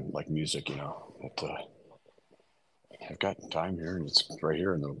working more on like music. But I've got time here, and it's right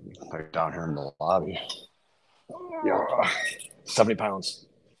here down here in the lobby. Yeah, 70 pounds.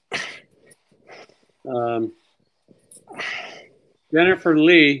 Jennifer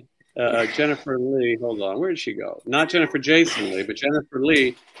Lee. Jennifer Lee, hold on. Where did she go? Not Jennifer Jason Lee, but Jennifer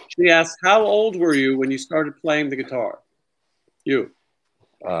Lee. She asked, "How old were you when you started playing the guitar?" You.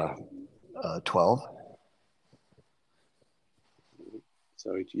 12.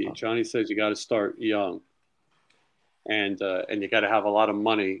 So Johnny says you got to start young, and you got to have a lot of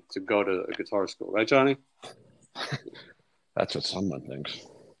money to go to a guitar school, right, Johnny? That's what someone thinks.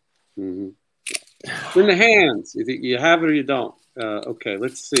 Mm-hmm. It's in the hands. You have it or you don't. Okay,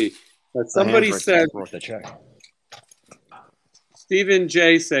 let's see. Somebody said. Wrote the check. Stephen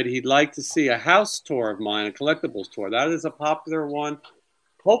J said he'd like to see a house tour of mine, a collectibles tour. That is a popular one.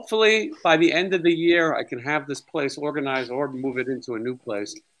 Hopefully, by the end of the year, I can have this place organized or move it into a new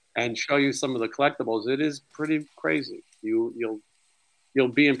place and show you some of the collectibles. It is pretty crazy. You'll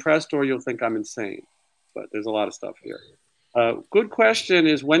be impressed or you'll think I'm insane. But there's a lot of stuff here. Good question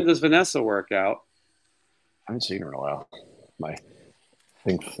is, when does Vanessa work out? I haven't seen her in a while. My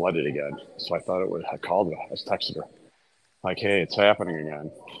thing flooded again, so I thought it would. I called her. I texted her, like, "Hey, it's happening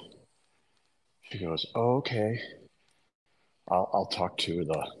again." She goes, "Oh, okay. I'll talk to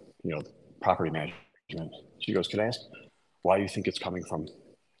the property management." She goes, "Can I ask why you think it's coming from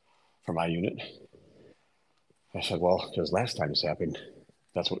my unit?" I said, "Well, because last time this happened,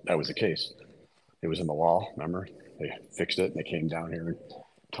 that was the case. It was in the wall. Remember, they fixed it and they came down here and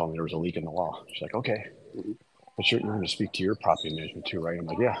told me there was a leak in the wall." She's like, "Okay, but you're going to speak to your property management too, right?" I'm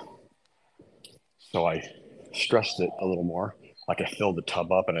like, "Yeah." So I stressed it a little more. Like I filled the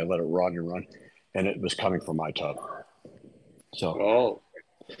tub up and I let it run and run, and it was coming from my tub. So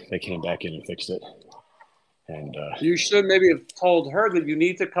they came back in and fixed it. And you should maybe have told her that you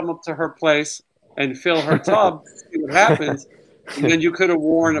need to come up to her place and fill her tub, see what happens. And then you could have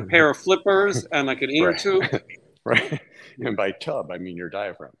worn a pair of flippers and like an inner tube. Right. And by tub, I mean your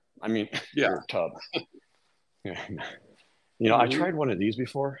diaphragm. I mean your tub. Yeah. I tried one of these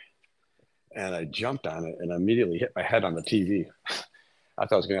before and I jumped on it and immediately hit my head on the TV. I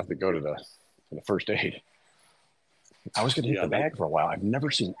thought I was going to have to go to the first aid. I was going to hit the bag for a while. I've never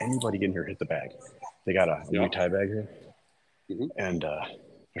seen anybody in here hit the bag. They got a Muay Thai bag here. And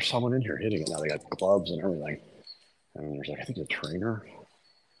there's someone in here hitting it now. They got gloves and everything. And there's I think a trainer.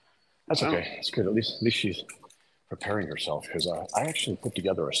 That's okay. It's good. At least she's preparing herself, because I actually put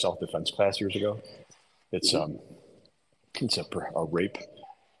together a self-defense class years ago. It's a rape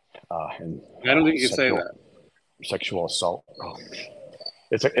and I don't think you can say that. Sexual assault. Oh.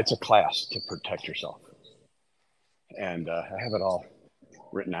 It's a class to protect yourself, and I have it all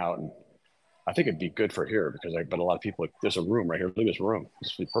written out, and I think it'd be good for here because but a lot of people, there's a room right here. Look at this room.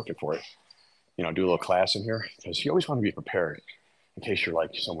 This would be perfect for it. Do a little class in here, because you always want to be prepared in case you're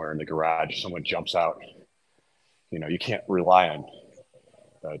like somewhere in the garage, someone jumps out. You can't rely on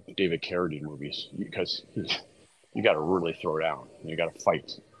David Carradine movies, because you got to really throw down. You got to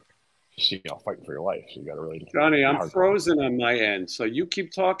fight. Fighting for your life. So you got to really. Johnny, I'm frozen on my end, so you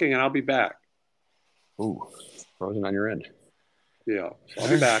keep talking and I'll be back. Ooh, frozen on your end. Yeah, so I'll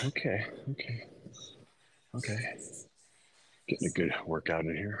be back. Okay. Getting a good workout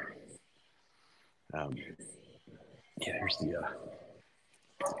in here. Here's the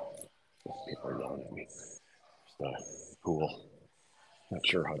People are yelling at me. It's the pool. Not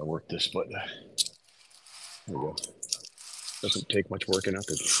sure how to work this, but there we go. Doesn't take much working out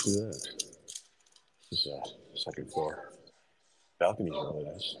to do that. This is second floor. Balcony's really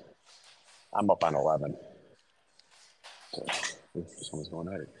nice. I'm up on 11. So someone's going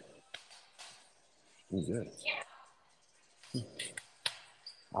at it. Pretty good.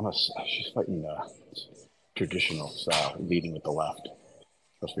 She's fighting traditional style, leading with the left.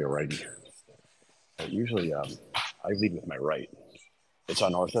 Supposed to be a righty. But usually I lead with my right. It's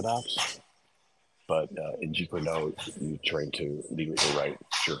unorthodox, but in Jeet Kune Do, you train to lead with your right.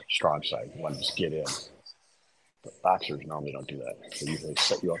 It's your strong side. You want to just get in. But boxers normally don't do that. They usually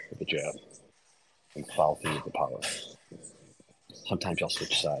set you up with the jab and follow through with the power. Sometimes I'll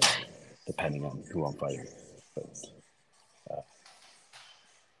switch sides depending on who I'm fighting. But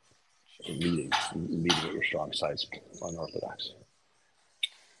leading with your strong side's unorthodox.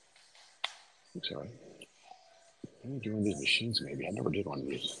 Looks all right. I'm doing these machines maybe. I never did one of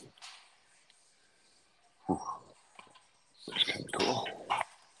these. Whew. Looks kind of cool. All right.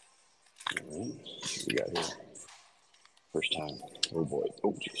 What we got here? First time. Oh boy.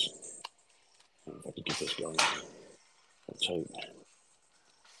 Oh jeez. I don't know if I can get this going. That's tight.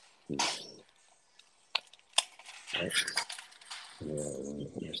 All right.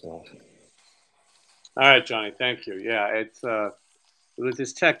 Your stuff. All right, Johnny. Thank you. Yeah, it's with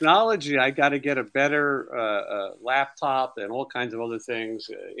this technology, I got to get a better laptop and all kinds of other things.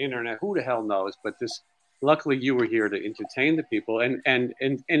 Internet, who the hell knows? But this, luckily, you were here to entertain the people and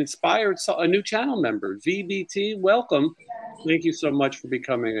inspired a new channel member, VBT. Welcome. Thank you so much for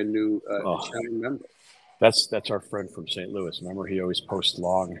becoming a new channel member. That's our friend from St. Louis. Remember, he always posts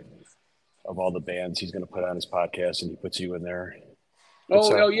long of all the bands he's going to put on his podcast, and he puts you in there.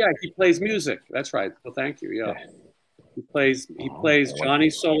 Oh, yeah, he plays music. That's right. Well, thank you. Yeah. He plays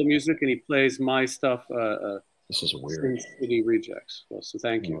Johnny's solo music, and he plays my stuff. This is weird. City Rejects. Well, so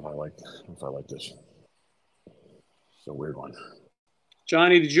thank you. I don't know if I like this. It's a weird one.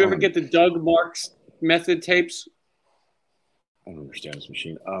 Johnny, did you ever get the Doug Marks method tapes? I don't understand this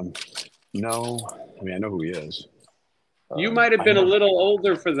machine. No. I mean, I know who he is. You might have been a little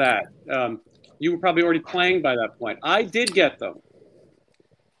older for that. You were probably already playing by that point. I did get them.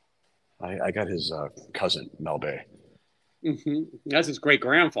 I got his cousin, Mel Bay. Mm-hmm. That's his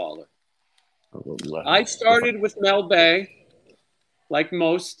great-grandfather. I started with Mel Bay, like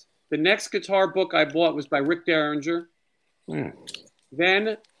most. The next guitar book I bought was by Rick Derringer.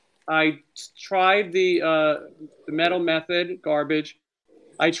 Then I tried the metal method, garbage.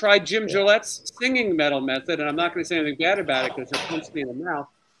 I tried Jim Gillette's singing metal method, and I'm not going to say anything bad about it because it punched me in the mouth.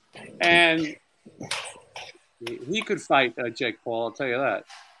 And he could fight Jake Paul, I'll tell you that.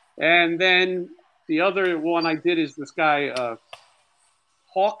 And then the other one I did is this guy,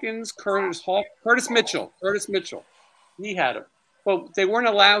 Curtis Mitchell. He had him. But they weren't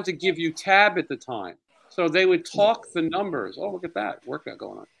allowed to give you tab at the time. So they would talk the numbers. Oh, look at that. Workout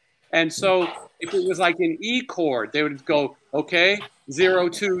going on. And so if it was like an E chord, they would go, okay, 0,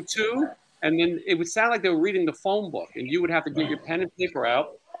 2, 2. And then it would sound like they were reading the phone book. And you would have to get your pen and paper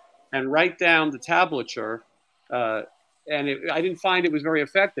out and write down the tablature. I didn't find it was very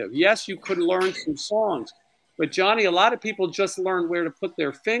effective. Yes, you could learn some songs. But, Johnny, a lot of people just learn where to put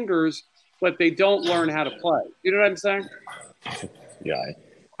their fingers, but they don't learn how to play. You know what I'm saying? Yeah,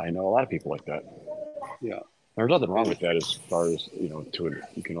 I know a lot of people like that. Yeah. There's nothing wrong with that as far as, you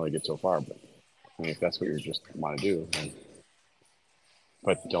can only get so far. But I mean, if that's what you just want to do, then,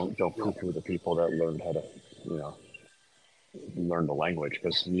 but don't poo-poo the people that learned how to, learn the language,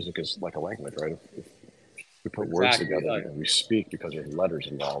 because music is like a language, right? If we put words together and we speak because there's letters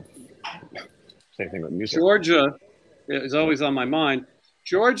involved. Same thing with music. Georgia is always on my mind.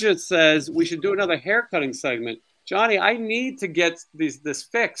 Georgia says we should do another haircutting segment. Johnny, I need to get this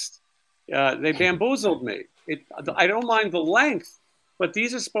fixed. They bamboozled me. I don't mind the length, but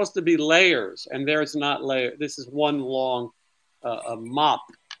these are supposed to be layers, and there's not layer. This is one long mop.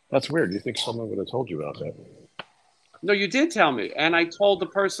 That's weird. You think someone would have told you about that? No, you did tell me, and I told the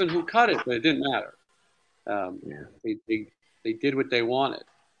person who cut it, but it didn't matter. They did what they wanted.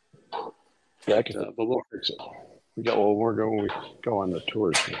 Yeah, but we'll fix it. We're going. We go on the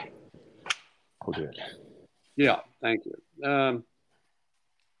tours. We'll do it. Yeah, thank you.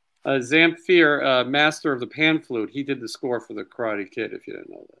 Zamfir, master of the pan flute, he did the score for the Karate Kid. If you didn't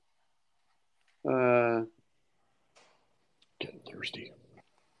know that. Getting thirsty.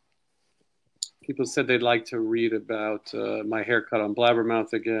 People said they'd like to read about my haircut on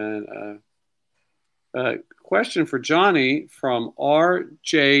Blabbermouth again. Question for Johnny from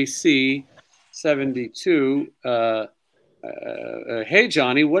RJC72. Hey,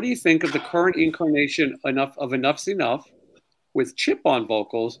 Johnny, what do you think of the current incarnation of Enough's Enough with Chip on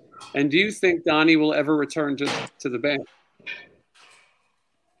vocals? And do you think Donnie will ever return to the band?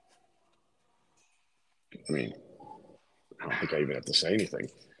 I mean, I don't think I even have to say anything.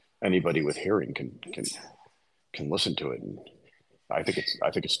 Anybody with hearing can listen to it, and I think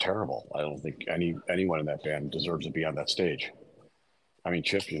it's terrible. I don't think anyone in that band deserves to be on that stage. I mean,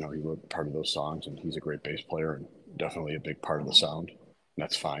 Chip, he wrote part of those songs, and he's a great bass player and definitely a big part of the sound. And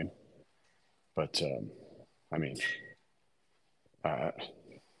that's fine. But I mean, I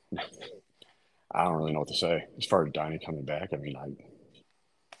don't really know what to say as far as Donnie coming back. I mean,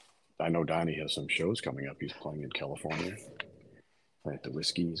 I know Donnie has some shows coming up. He's playing in California, playing at the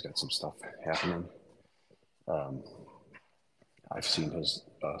Whiskey. He's got some stuff happening. I've seen his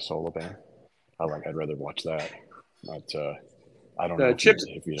solo band. I'd rather watch that. But I don't know Chip's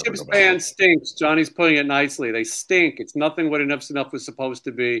band stinks. Johnny's putting it nicely. They stink. It's nothing what Enough's Enough was supposed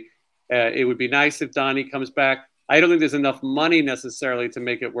to be. It would be nice if Donnie comes back. I don't think there's enough money necessarily to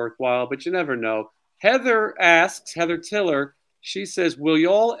make it worthwhile, but you never know. Heather Tiller, she says, will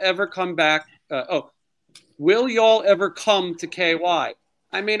y'all ever come back? Will y'all ever come to KY?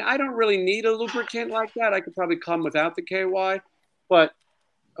 I mean, I don't really need a lubricant like that. I could probably come without the KY. But,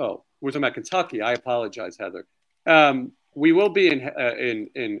 we're talking about Kentucky. I apologize, Heather. We will be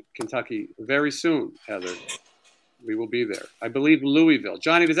in Kentucky very soon, Heather. We will be there. I believe Louisville.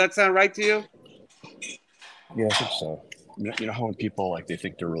 Johnny, does that sound right to you? Yeah, I think so. You know how when people they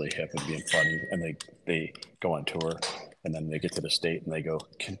think they're really hip and being funny, and they go on tour, and then they get to the state and they go,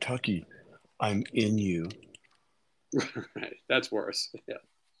 Kentucky, I'm in you. Right, that's worse. Yeah,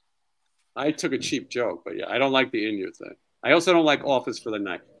 I took a cheap joke, but yeah, I don't like the in you thing. I also don't like Office for the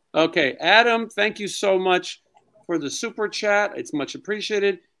Night. Okay, Adam, thank you so much for the super chat. It's much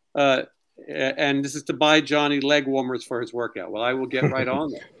appreciated. And this is to buy Johnny leg warmers for his workout. Well, I will get right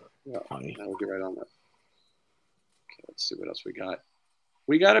on that. Yeah, I will get right on that. Okay, let's see what else we got.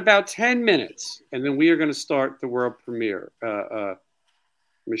 We got about 10 minutes, and then we are going to start the world premiere.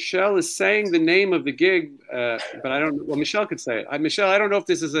 Michelle is saying the name of the gig, but I don't. Well, Michelle could say it. Michelle, I don't know if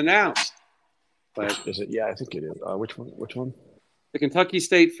this is announced. But is it? Yeah, I think it is. Which one? The Kentucky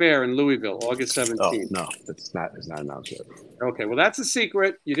State Fair in Louisville, August 17th. Oh, no, it's not announced yet. Okay, well, that's a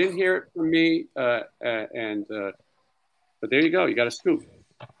secret. You didn't hear it from me, but there you go. You got a scoop.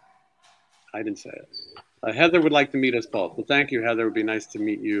 I didn't say it. Heather would like to meet us both. Well, thank you, Heather. It would be nice to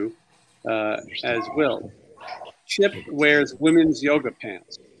meet you as well. Chip wears women's yoga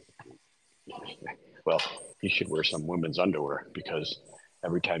pants. Well, he should wear some women's underwear because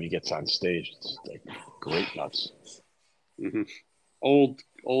every time he gets on stage, it's like grape nuts. Mm-hmm. Old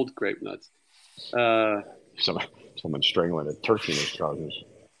grape nuts. Someone strangling a turkey in his trousers.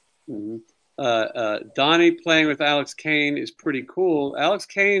 Mm-hmm. Donnie playing with Alex Kane is pretty cool. Alex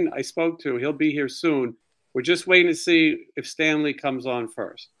Kane, I spoke to. He'll be here soon. We're just waiting to see if Stanley comes on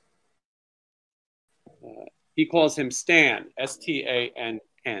first. He calls him Stan,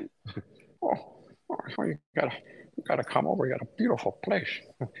 S-T-A-N-N. You gotta come over. You got a beautiful place.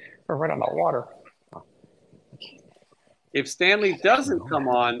 We're right on the water. If Stanley doesn't come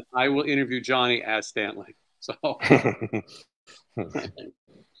on, I will interview Johnny as Stanley. So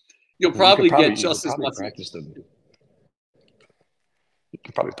you'll probably get just as much. You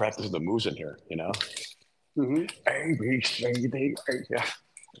can probably practice the moves in here, Mm-hmm. A, B, C, D, A, yeah.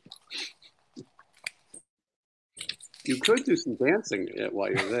 You could do some dancing while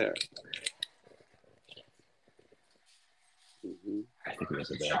you're there. Mm-hmm. I think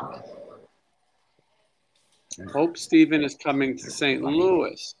that's a bad. Hope Stephen is coming to St.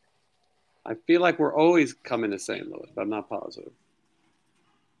 Louis. I feel like we're always coming to St. Louis, but I'm not positive.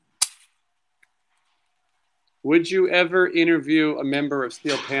 Would you ever interview a member of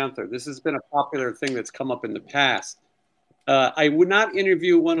Steel Panther? This has been a popular thing that's come up in the past. I would not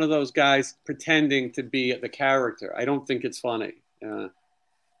interview one of those guys pretending to be the character. I don't think it's funny.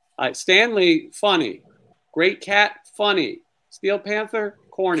 Stanley, funny. Great Cat, funny. Steel Panther,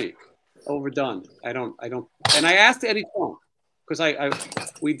 corny. Overdone. I don't. And I asked Eddie Trunk because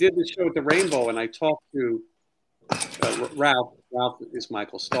we did the show at the Rainbow, and I talked to Ralph. Ralph is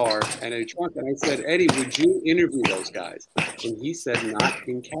Michael Starr, and Eddie Trunk, and I said, Eddie, would you interview those guys? And he said, not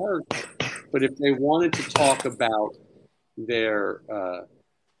in character, but if they wanted to talk about their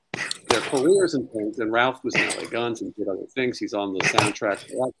careers and things, and Ralph was in LA Guns and did other things. He's on the soundtrack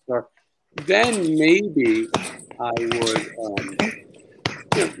for Rockstar. Then maybe I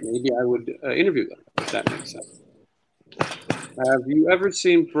would interview them, if that makes sense. Have you ever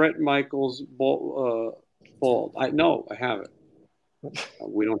seen Bret Michaels bald? No, I haven't.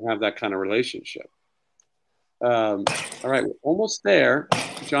 We don't have that kind of relationship. All right, we're almost there.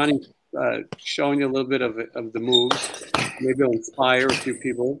 Johnny showing you a little bit of the moves. Maybe it'll inspire a few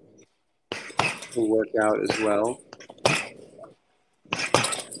people to work out as well.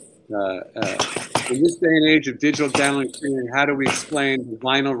 In this day and age of digital downloading streaming, how do we explain the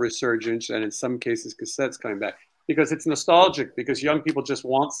vinyl resurgence and in some cases cassettes coming back? Because it's nostalgic. Because young people just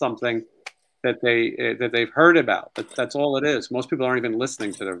want something that they've heard about. That's all it is. Most people aren't even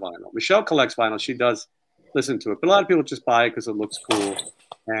listening to their vinyl. Michelle collects vinyl. She does listen to it, but a lot of people just buy it because it looks cool,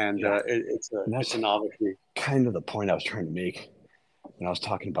 and it's a novelty. Kind of the point I was trying to make when I was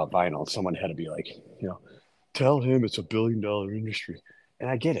talking about vinyl. Someone had to be like, tell him it's $1 billion industry, and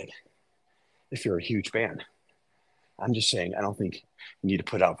I get it. If you're a huge band, I'm just saying I don't think you need to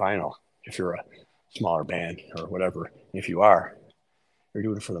put out vinyl if you're a smaller band or whatever. If you are, you're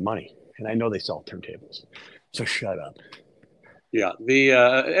doing it for the money. And I know they sell turntables, so shut up. Yeah,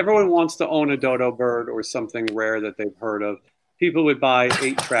 everyone wants to own a dodo bird or something rare that they've heard of. People would buy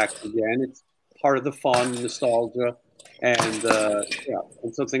 8-tracks again. It's part of the fun, nostalgia, and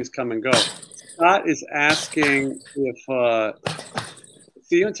and so things come and go. Scott is asking if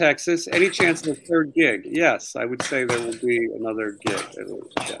see you in Texas. Any chance of a third gig? Yes, I would say there will be another gig.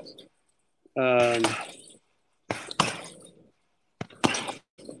 Yes.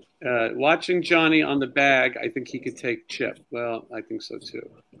 Watching Johnny on the bag, I think he could take Chip. Well, I think so too.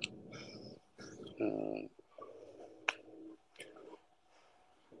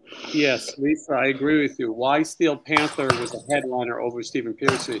 Yes, Lisa, I agree with you. Why Steel Panther was a headliner over Stephen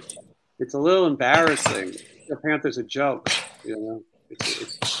Pearcy? It's a little embarrassing. Steel Panther's a joke, and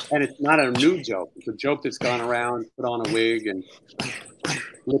it's not a new joke. It's a joke that's gone around, put on a wig, and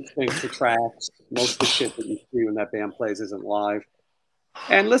lip sync to tracks. Most of the shit that you see when that band plays isn't live.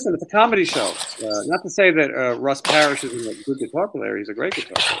 And listen, it's a comedy show. Not to say that Russ Parrish isn't a good guitar player. He's a great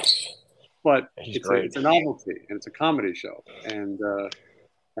guitar player. But it's a novelty, and it's a comedy show.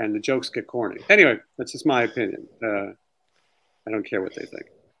 And the jokes get corny. Anyway, that's just my opinion. I don't care what they think.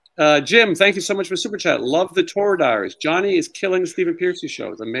 Jim, thank you so much for Super Chat. Love the Tour Diaries. Johnny is killing the Stephen Pearcy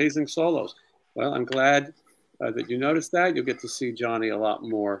shows. Amazing solos. Well, I'm glad that you noticed that. You'll get to see Johnny a lot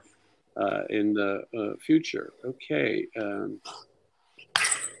more in the future. Okay.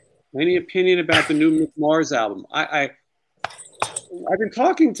 Any opinion about the new Mick Mars album? I've been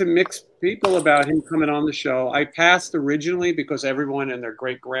talking to mixed people about him coming on the show. I passed originally because everyone and their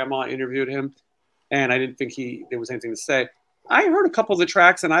great grandma interviewed him, and I didn't think there was anything to say. I heard a couple of the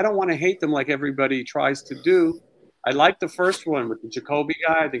tracks, and I don't want to hate them like everybody tries to do. I liked the first one with the Jacoby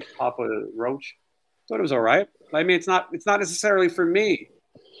guy. I think Papa Roach. Thought it was all right. I mean, it's not necessarily for me,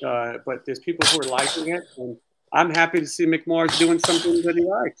 but there's people who are liking it, and I'm happy to see Mick Mars doing something that he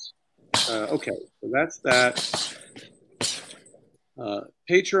likes. Okay, so that's that.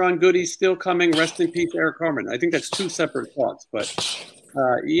 Patreon goodies still coming. Rest in peace, Eric Carmen. I think that's two separate thoughts, but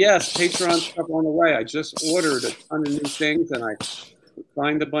yes, Patreon stuff on the way. I just ordered a ton of new things, and I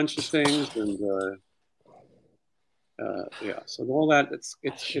signed a bunch of things, and yeah. So all that it's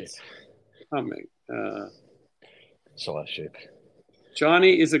coming. So out of shape.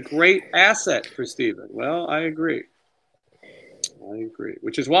 Johnny is a great asset for Stephen. Well, I agree.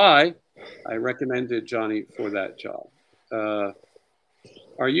 Which is why I recommended Johnny for that job.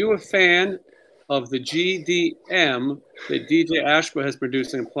 Are you a fan of the GDM that DJ Ashba has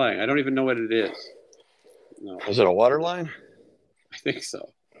produced and playing? I don't even know what it is. No. Is it a water line? I think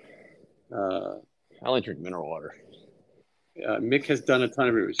so. I only drink mineral water. Mick has done a ton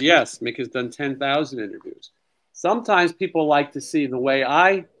of interviews. Yes, Mick has done 10,000 interviews. Sometimes people like to see the way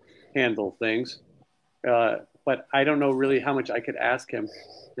I handle things, but I don't know really how much I could ask him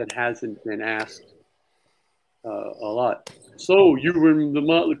that hasn't been asked a lot. So you were in the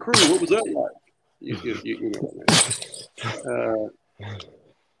Motley Crue. What was that like? You know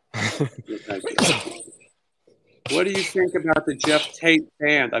what, what do you think about the Jeff Tate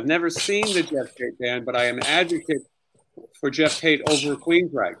band? I've never seen the Jeff Tate band, but I am an advocate for Jeff Tate over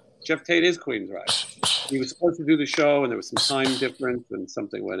Queensrÿche. Jeff Tate is Queensrÿche. He was supposed to do the show, and there was some time difference, and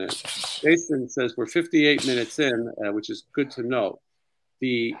something went in. Jason says we're 58 minutes in, which is good to know.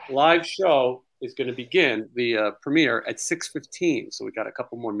 The live show is going to begin, the premiere, at 6:15, so we got a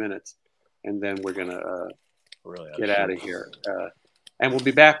couple more minutes, and then we're going to get out of here. And we'll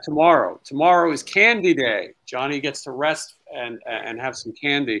be back tomorrow. Tomorrow is Candy Day. Johnny gets to rest and have some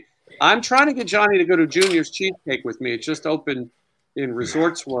candy. I'm trying to get Johnny to go to Junior's Cheesecake with me. It just opened in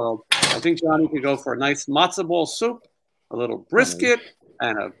Resorts World. I think Johnny could go for a nice matzo ball soup, a little brisket,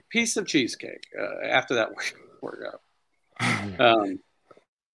 and a piece of cheesecake after that workout.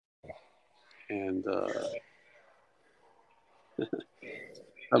 And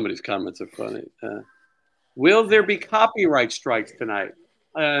somebody's comments are funny. Will there be copyright strikes tonight?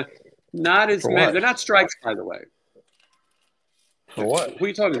 Not as For many. what? They're not strikes, by the way. For what? Who are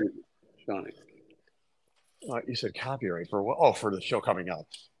you talking to, Johnny? You said copyright for what? Oh, for the show coming up.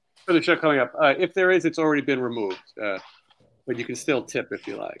 For the show coming up. If there is, it's already been removed. But you can still tip if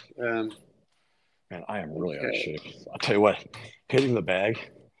you like. Man, I am really out of shape. I'll tell you what, hitting the bag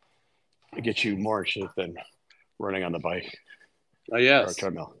gets you more in shape than running on the bike Yes. or a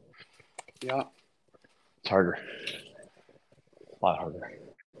treadmill. Yeah. It's harder. A lot harder.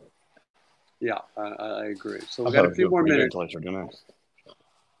 Yeah, I agree. So we've got a few more minutes. I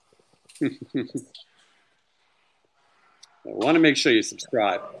want to make sure you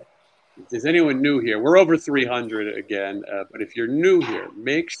subscribe. If there's anyone new here, we're over 300 again. But if you're new here,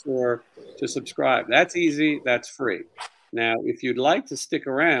 make sure to subscribe. That's easy. That's free. Now, if you'd like to stick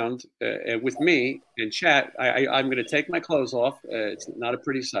around with me and chat, I'm going to take my clothes off. It's not a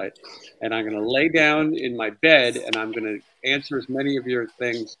pretty sight. And I'm going to lay down in my bed, and I'm going to answer as many of your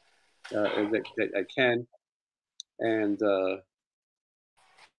things that I can. And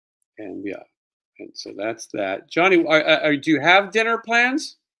yeah. And so that's that. Johnny, do you have dinner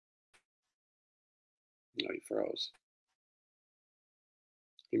plans? No, he froze.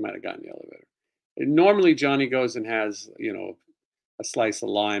 He might have gotten the elevator. And normally, Johnny goes and has, a slice of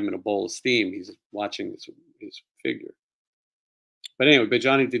lime and a bowl of steam. He's watching his figure. But anyway, but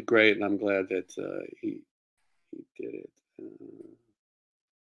Johnny did great, and I'm glad that he did it.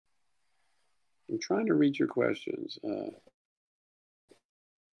 I'm trying to read your questions. Let's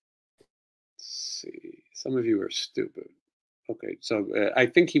see. Some of you are stupid. Okay, so I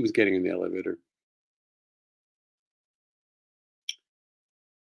think he was getting in the elevator.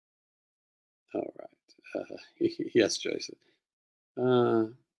 All right. Yes, Jason. All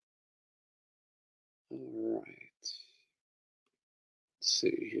right. Let's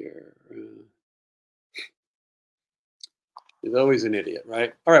see here. He's always an idiot,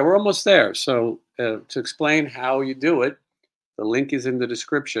 right? All right, we're almost there. So to explain how you do it, the link is in the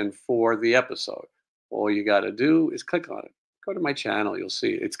description for the episode. All you got to do is click on it. Go to my channel. You'll see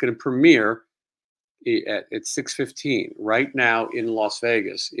it. It's going to premiere at 6:15. Right now in Las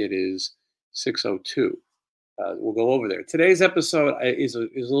Vegas, it is 6:02. We'll go over there. Today's episode is a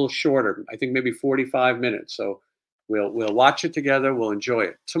little shorter. I think maybe 45 minutes. So we'll watch it together. We'll enjoy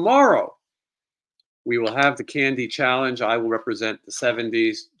it. Tomorrow, we will have the candy challenge. I will represent the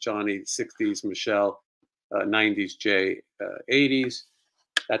 70s, Johnny 60s, Michelle 90s, Jay 80s.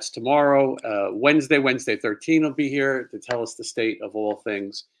 That's tomorrow. Wednesday 13 will be here to tell us the state of all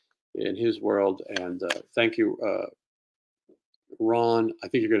things in his world. And thank you, Ron. I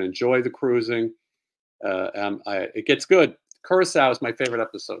think you're going to enjoy the cruising. It gets good. Curacao is my favorite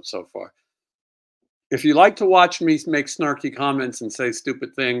episode so far. If you like to watch me make snarky comments and say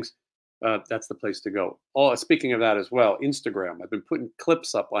stupid things, that's the place to go. Oh, speaking of that as well, Instagram. I've been putting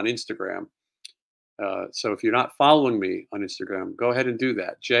clips up on Instagram. So if you're not following me on Instagram, go ahead and do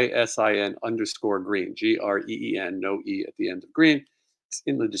that. JSIN_green, GREEN, no E at the end of green. It's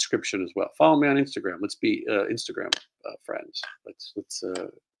in the description as well. Follow me on Instagram. Let's be Instagram friends.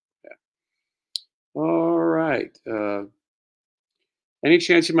 Yeah. All right. Any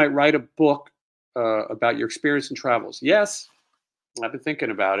chance you might write a book about your experience in travels? Yes, I've been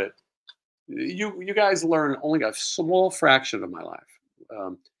thinking about it. You guys learn only a small fraction of my life.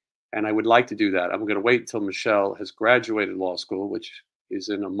 And I would like to do that. I'm going to wait until Michelle has graduated law school, which is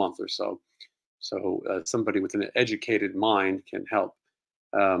in a month or so. So somebody with an educated mind can help.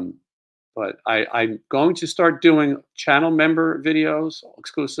 But I'm going to start doing channel member videos,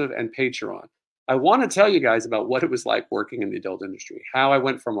 exclusive, and Patreon. I want to tell you guys about what it was like working in the adult industry, how I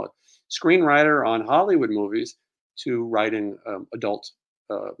went from a screenwriter on Hollywood movies to writing adult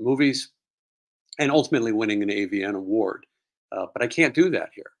movies and ultimately winning an AVN award. But I can't do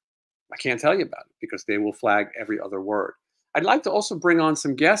that here. I can't tell you about it because they will flag every other word. I'd like to also bring on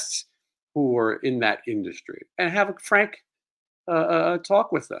some guests who are in that industry and have a frank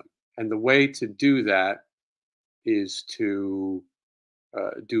talk with them. And the way to do that is to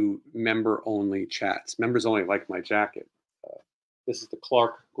do member-only chats. Members only, like my jacket. This is the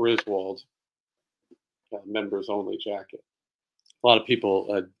Clark Griswold members-only jacket. A lot of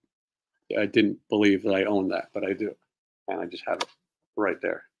people didn't believe that I owned that, but I do. And I just have it right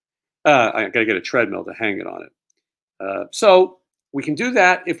there. I got to get a treadmill to hang it on it. So we can do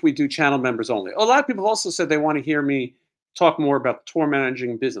that if we do channel members only. A lot of people also said they want to hear me talk more about tour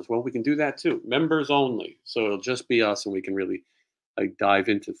managing business. Well, we can do that too. Members only. So it'll just be us and we can really dive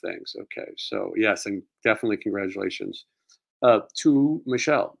into things. Okay. So yes, and definitely congratulations to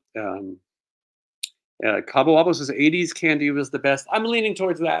Michelle. Cabo Wabo says 80s candy was the best. I'm leaning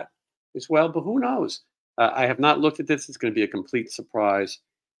towards that as well, but who knows? I have not looked at this. It's going to be a complete surprise.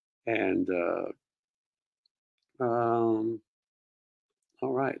 And um,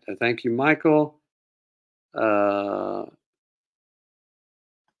 all right. Thank you, Michael. Uh,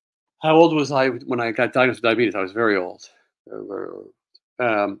 how old was I when I got diagnosed with diabetes? I was very old. Very, very old.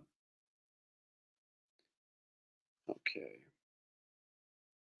 Okay.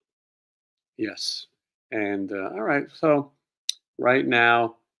 Yes. And all right. So right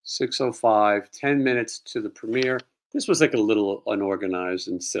now, 6:05, 10 minutes to the premiere. This was like a little unorganized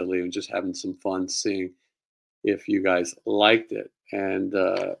and silly and just having some fun seeing if you guys liked it. And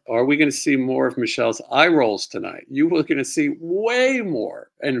are we going to see more of Michelle's eye rolls tonight? You are going to see way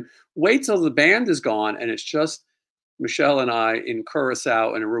more. And wait till the band is gone and it's just Michelle and I in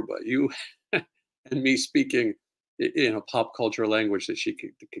Curacao and Aruba. You and me speaking in a pop culture language that she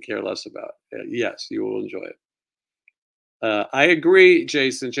could care less about. Yes, you will enjoy it. I agree,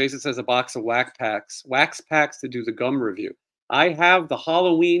 Jason. Jason says a box of wax packs to do the gum review. I have the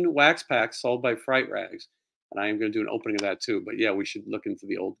Halloween wax packs sold by Fright-Rags, and I am going to do an opening of that too. But yeah, we should look into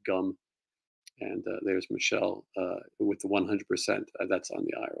the old gum. And there's Michelle with the 100%. That's on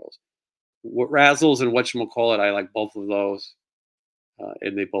the eye rolls. What Razzles and whatchamacallit, I like both of those,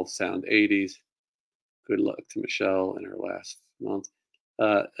 and they both sound 80s. Good luck to Michelle in her last month.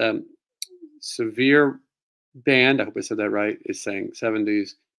 Uh, um, Severe Band, I hope I said that right, is saying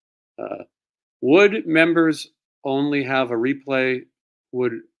 70s. Uh, would members only have a replay?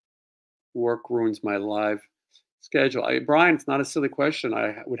 Would work ruins my live schedule? Brian, it's not a silly question.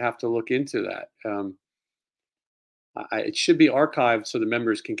 I would have to look into that. It should be archived so the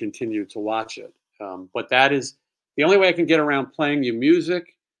members can continue to watch it. But that is the only way I can get around playing you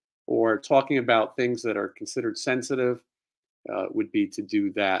music or talking about things that are considered sensitive would be to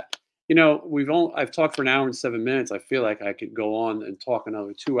do that. You know, I've talked for an hour and 7 minutes. I feel like I could go on and talk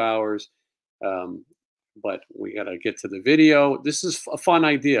another 2 hours, um, but we got to get to the video. This is a fun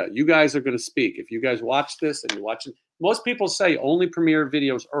idea. You guys are going to speak. If you guys watch this and you're watching, most people say only premiere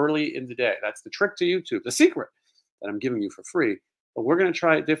videos early in the day. That's the trick to YouTube, the secret that I'm giving you for free. But we're going to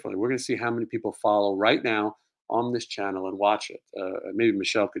try it differently. We're going to see how many people follow right now on this channel and watch it. Maybe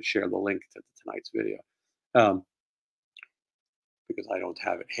Michelle could share the link to tonight's video. Because I don't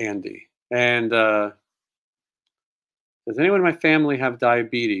have it handy. And does anyone in my family have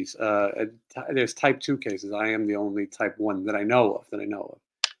diabetes? There's type 2 cases. I am the only type 1 that I know of.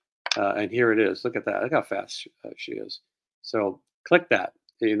 And here it is. Look at that. Look how fast she is. So click that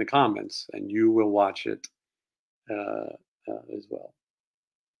in the comments, and you will watch it as well.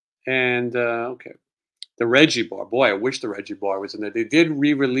 And okay. The Reggie bar. Boy, I wish the Reggie bar was in there. They did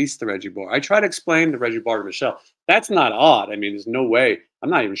re-release the Reggie bar. I try to explain the Reggie bar to Michelle. That's not odd. I mean, there's no way. I'm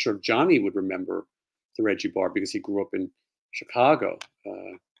not even sure if Johnny would remember the Reggie bar because he grew up in Chicago.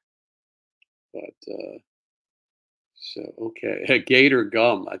 So okay, Gator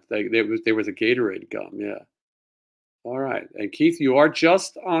gum. I think there was a Gatorade gum. Yeah. All right. And Keith, you are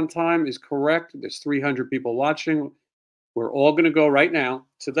just on time. Is correct. There's 300 people watching. We're all going to go right now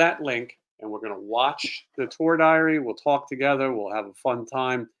to that link. And we're going to watch the tour diary. We'll talk together. We'll have a fun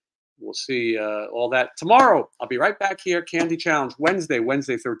time. We'll see all that tomorrow. I'll be right back here. Candy Challenge Wednesday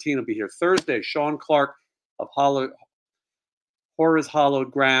 13. I'll be here Thursday. Sean Clark of Horror's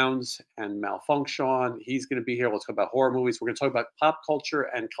Hallowed Grounds and Malfunction. He's going to be here. We'll talk about horror movies. We're going to talk about pop culture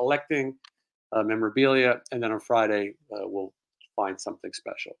and collecting memorabilia. And then on Friday, we'll find something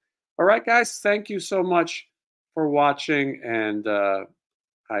special. All right, guys. Thank you so much for watching. And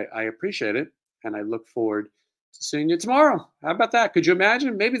I appreciate it, and I look forward to seeing you tomorrow. How about that? Could you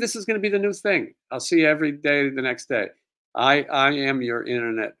imagine? Maybe this is going to be the new thing. I'll see you every day the next day. I am your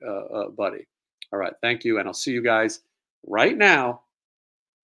internet buddy. All right, thank you, and I'll see you guys right now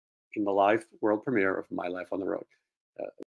in the live world premiere of My Life on the Road.